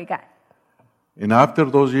个人悔改。 And after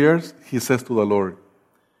those years, he says to the Lord,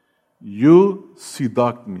 "You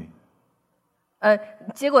seduced me.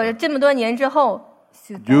 结果这么多年之后，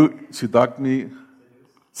 You seduced me,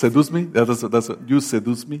 seduce me. That's you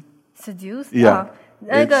seduce me. seduce Yeah. 啊，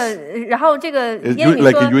那个，然后这个 You, 耶利米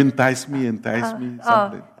like 说 you entice me,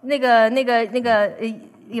 something. 那个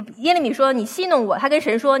耶利米说你戏弄我，他跟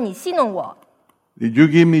神说你戏弄我， You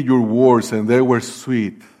give me your words, and they were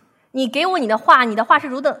sweet. 你给我你的话是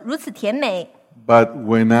如此甜美， But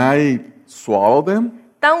when I swallowed them,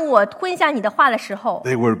 当我吞下你的话的时候，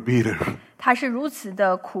 they were bitter." 它是如此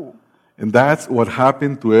的苦。 And that's what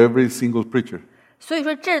happened to every single preacher. 所以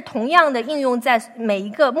说，这同样的应用在每一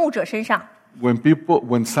个牧者身上。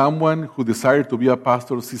 When someone who desired to be a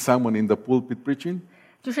pastor sees someone in the pulpit preaching,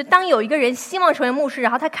 就是当有一个人希望成为牧师，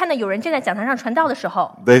然后他看到有人站在讲台上传道的时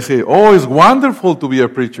候， they say, "Oh, it's wonderful to be a 然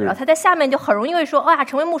preacher." 后他在下面就很容易会说：“哇，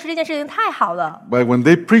成为牧师这件事情太好了。 But when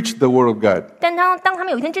they preach the word of God, ”但当他们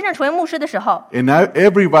有一天真正成为牧师的时候， and now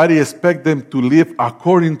everybody expect them to live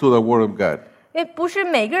according to the word of God, 因为不是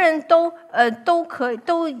每个人都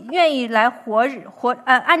愿意来活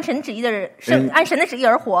按神旨意的人，按神的旨意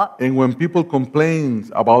而活。 and when people complain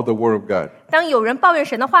about the word of God, 当有人抱怨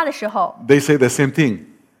神的话的时候， they say the same thing.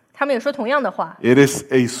 他们也说同样的话， It is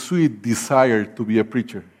a sweet desire to be a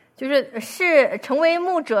preacher, 就是成为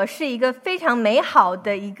牧者是一个非常美好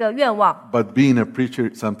的一个愿望， but being a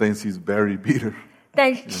preacher sometimes is very bitter.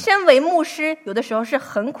 但身为牧师有的时候是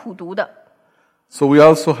很苦毒的。 So we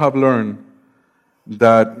also have learned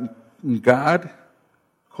that God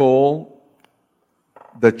called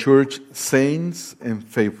the church saints and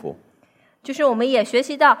faithful. 就是我们也学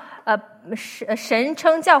习到，神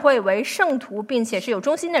称教会为圣徒，并且是有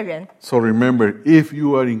忠心的人。 So remember, if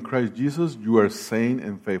you are in Christ Jesus, you are saint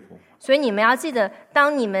and faithful. 所以你们要记得，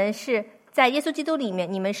当你们是在耶稣基督里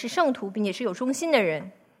面，你们是圣徒，并且是有忠心的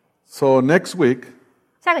人。 So next week,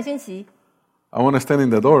 下个星期 I want to stand in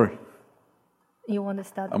the door.，You want to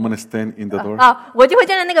start？ I'm going to stand in the door. 我就会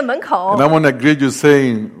站在那个门口 And I，want to greet you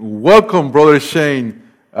saying, "Welcome, Brother Shane,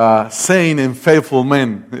 saint and faithful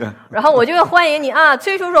man." Yeah. 然后我就会欢迎你啊，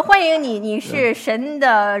崔叔叔，欢迎你，你是神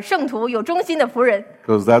的圣徒，有忠心的仆人。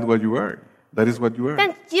 Because that's what you are. That is what you are.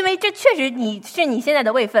 但因为这确实你是你现在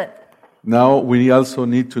的位分。 Now we also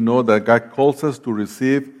need to know that God calls us to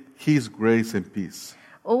receive His grace and peace.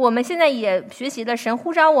 我们现在也学习了神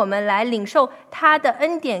呼召我们来领受他的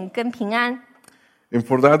恩典跟平安， And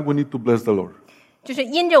for that, we need to bless the Lord. 就是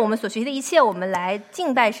因着我们所学习的一切，我们来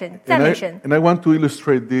敬拜神、赞 And 美 I, 神。 and I want to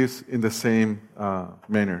illustrate this in the same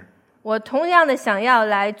manner. 我同样的想要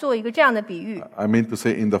来做一个这样的比喻， I mean to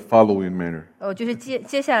say in the following manner. 就是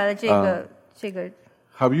接下来的这个，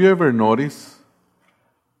 Have you ever noticed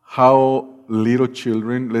how little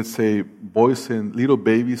children, let's say boys and little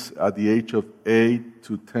babies at the age of 8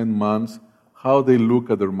 to 10 months, how they look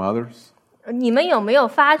at their mothers? 你们有没有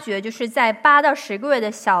发觉，就是在8到10个月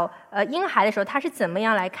的小婴孩的时候，他是怎么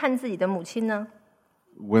样来看自己的母亲呢？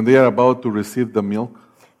 When they are about to receive the milk,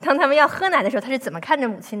 当他们要喝奶的时候，他是怎么看着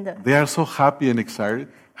母亲的？ they are so happy and excited.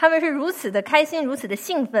 他们是如此的开心，如此的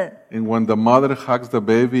兴奋。 And when the mother hugs the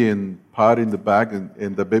baby and pat in the back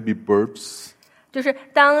and the baby burps, 就是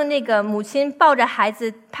当那个母亲抱着孩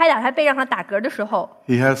子拍打他背让他打嗝的时候，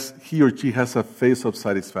 he or she has a face of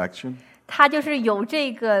satisfaction. 他就是有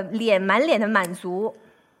这个满脸的满足。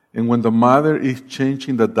 And when the mother is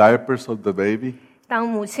changing the diapers of the baby, 当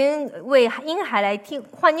母亲为婴孩来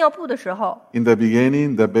换尿布的时候， in the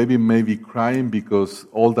beginning, the baby may be crying because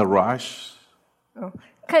all the rush.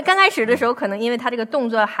 刚开始的时候，可能因为他这个动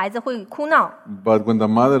作，孩子会哭闹。 But when the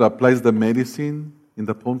mother applies the medicine in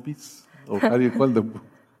the pompis, or how do you call the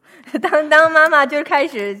当妈妈就是开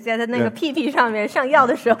始在他那个屁屁上面上药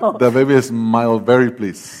的时候， the baby smiled very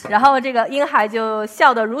pleased. 然后这个婴孩就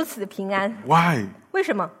笑得如此的平安。 Why? 为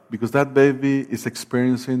什么？ Because that baby is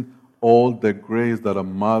experiencing all the grace that a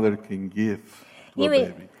mother can give to a 因为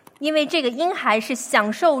baby. 因为这个婴孩是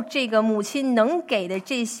享受这个母亲能给的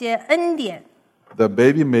这些恩典。 The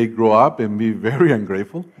baby may grow up and be very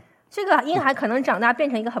ungrateful. 这个婴孩可能长大变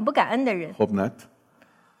成一个很不感恩的人。 Hope not.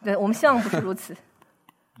 对，我们希望不是如此。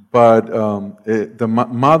 But the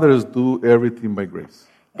mothers do everything by grace.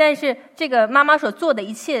 但是这个妈妈所做的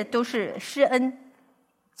一切都是施恩。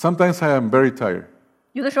 Sometimes I am very tired.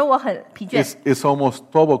 有的时候我很疲倦， It's almost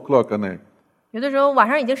 12 o'clock at night. 有的时候晚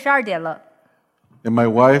上已经12点了。 And my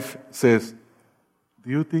wife says, do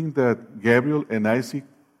you think that Gabriel and Isaac,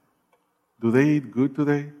 do they eat good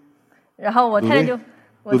today? 然后我 Do 太太 they, 就，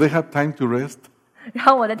 do they have time to rest? 然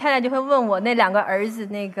后我的太太就会问我那2个儿子，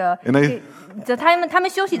那个 And I- 就他们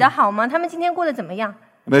休息的好吗？他们今天过得怎么样？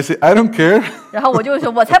 And I say, I don't care. 然后我就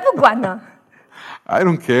说，我才不管呢， I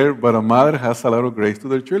don't care, but a mother has a lot of grace to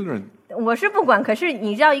their children. 我是不管。可是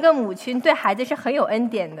你知道，一个母亲对孩子是很有恩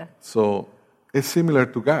典的， So it's similar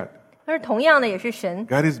to God. 但是同样的也是神，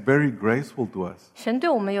 God is very graceful to us 神对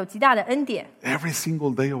我们有极大的恩典， every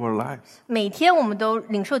single day of our lives. 每天我们都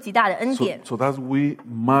领受极大的恩 So, 典。 so that we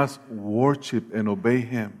must worship and obey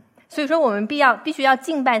Him 所以说，我们必须要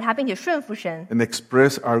敬拜他，并且顺服神， and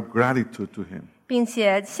express our gratitude to Him. 并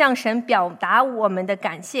且向神表达我们的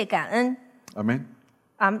感谢感恩。 Amen.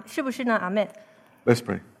 是不是呢？阿们。 Let's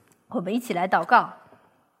pray. 我们一起来祷告。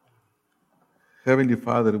 Heavenly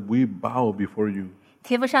Father, we bow before you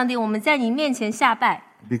天父上帝，我们在你面前下拜，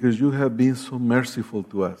 because you have been so merciful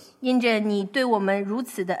to us. 因着你对我们如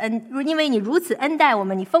此的因为你如此恩待我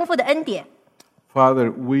们，你丰富的恩典。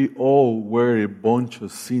 Father, we all were a bunch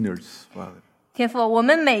of sinners, Father. 天父，我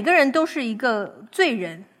们每个人都是一个罪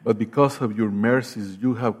人， But because of your mercies,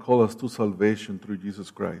 you have called us to salvation through Jesus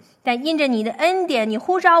Christ. 但因着你的恩典，你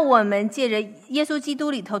呼召我们借着耶稣基督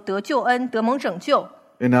里头得救恩，得蒙拯救。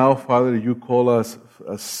 And now, Father, you call us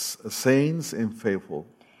saints and faithful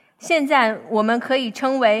现在我们可以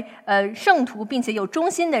称为圣徒，并且有忠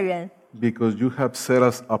心的人， because you have set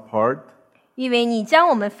us apart 因为你将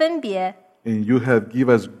我们分别， and you have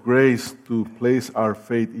given us grace to place our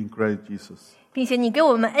faith in Christ Jesus. 并且你给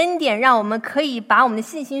我们恩典，让我们可以把我们的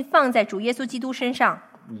信心放在主耶稣基督身上。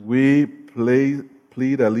 We plead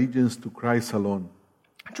allegiance to Christ alone.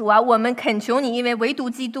 主啊，我们恳求你，因为唯独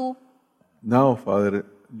基督。 Now, Father,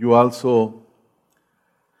 you also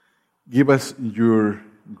give us your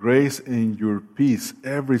grace and your peace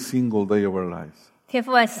every single day of our lives. 天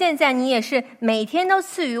父啊，现在你也是每天都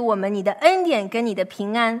赐予我们你的恩典跟你的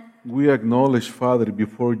平安。 We acknowledge, Father,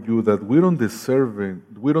 before you that we don't deserve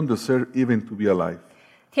even to be alive.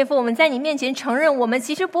 天父，我们在你面前承认，我们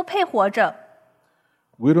其实不配活着，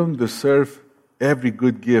 We don't deserve every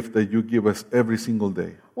good gift that you give us every single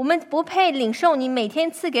day. 我们不配领受你每天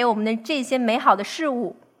赐给我们的这些美好的事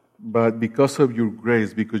物。 But because of your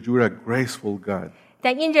grace, because you are a graceful God,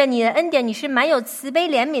 但因着你的恩典，你是满有慈悲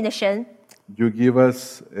怜悯的神， you give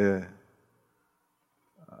us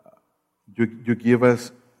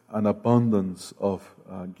an abundance of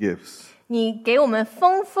gifts. 你给我们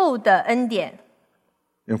丰富的恩典。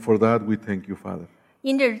 And for that, we thank you, Father.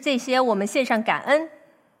 因着这些，我们献上感恩。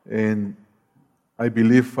 And I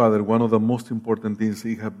believe, Father, one of the most important things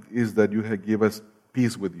is that you have given us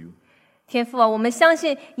peace with you. 天父啊，我们相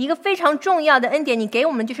信一个非常重要的恩典，你给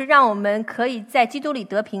我们就是让我们可以在基督里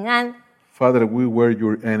得平安。 Father, we were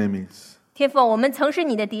your enemies. 天父啊，我们曾是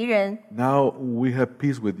你的敌人， Now we have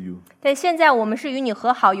peace with you 但现在我们是与你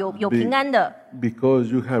和好，有平安的。 because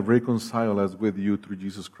you have reconciled us with you through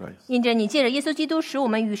Jesus Christ. 因着你借着耶稣基督使我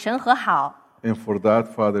们与神和好， And for that,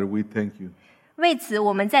 Father, we thank you. 为此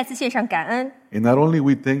我们再次献上感恩。 And not only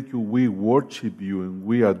we thank you, we worship you and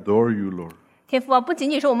we adore you, Lord. 天父啊，不仅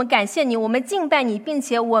仅是我们感谢你，我们敬拜你，并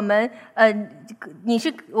且我们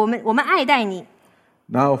我们爱戴你。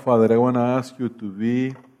 Now, Father, I want to ask you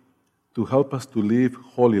to help us to live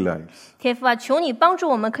holy lives. 天父啊，求你帮助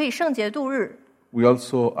我们可以圣洁度日。 We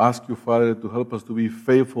also ask you, Father, to help us to be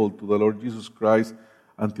faithful to the Lord Jesus Christ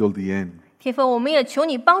until the end. 天父，我们也求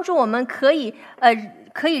你帮助我们可以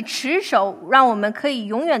持守，让我们可以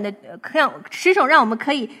永远的持守，让我们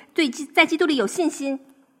可以在基督里有信心。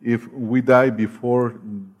 If we die before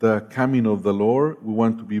the coming of the Lord, we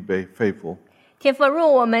want to be faithful. 天父，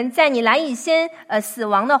若我们在你来以先死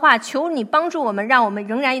亡的话，求你帮助我们，让我们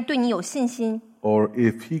仍然对你有信心。 Or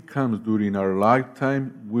if he comes during our lifetime,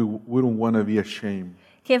 we don't want to be ashamed.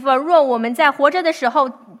 天父，若我们在活着的时候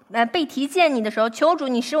被提见你的时候，求主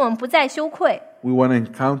你使我们不再羞愧。 We want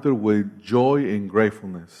to encounter with joy and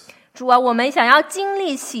gratefulness. 主啊，我们想要经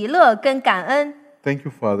历喜乐跟感恩。 Thank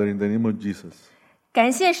you, Father, in the name of Jesus. 感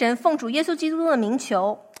谢神，奉主耶稣基督的名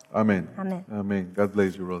求。 Amen. Amen. Amen. God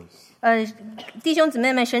bless you, brothers. 弟兄姊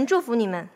妹们，神祝福你们。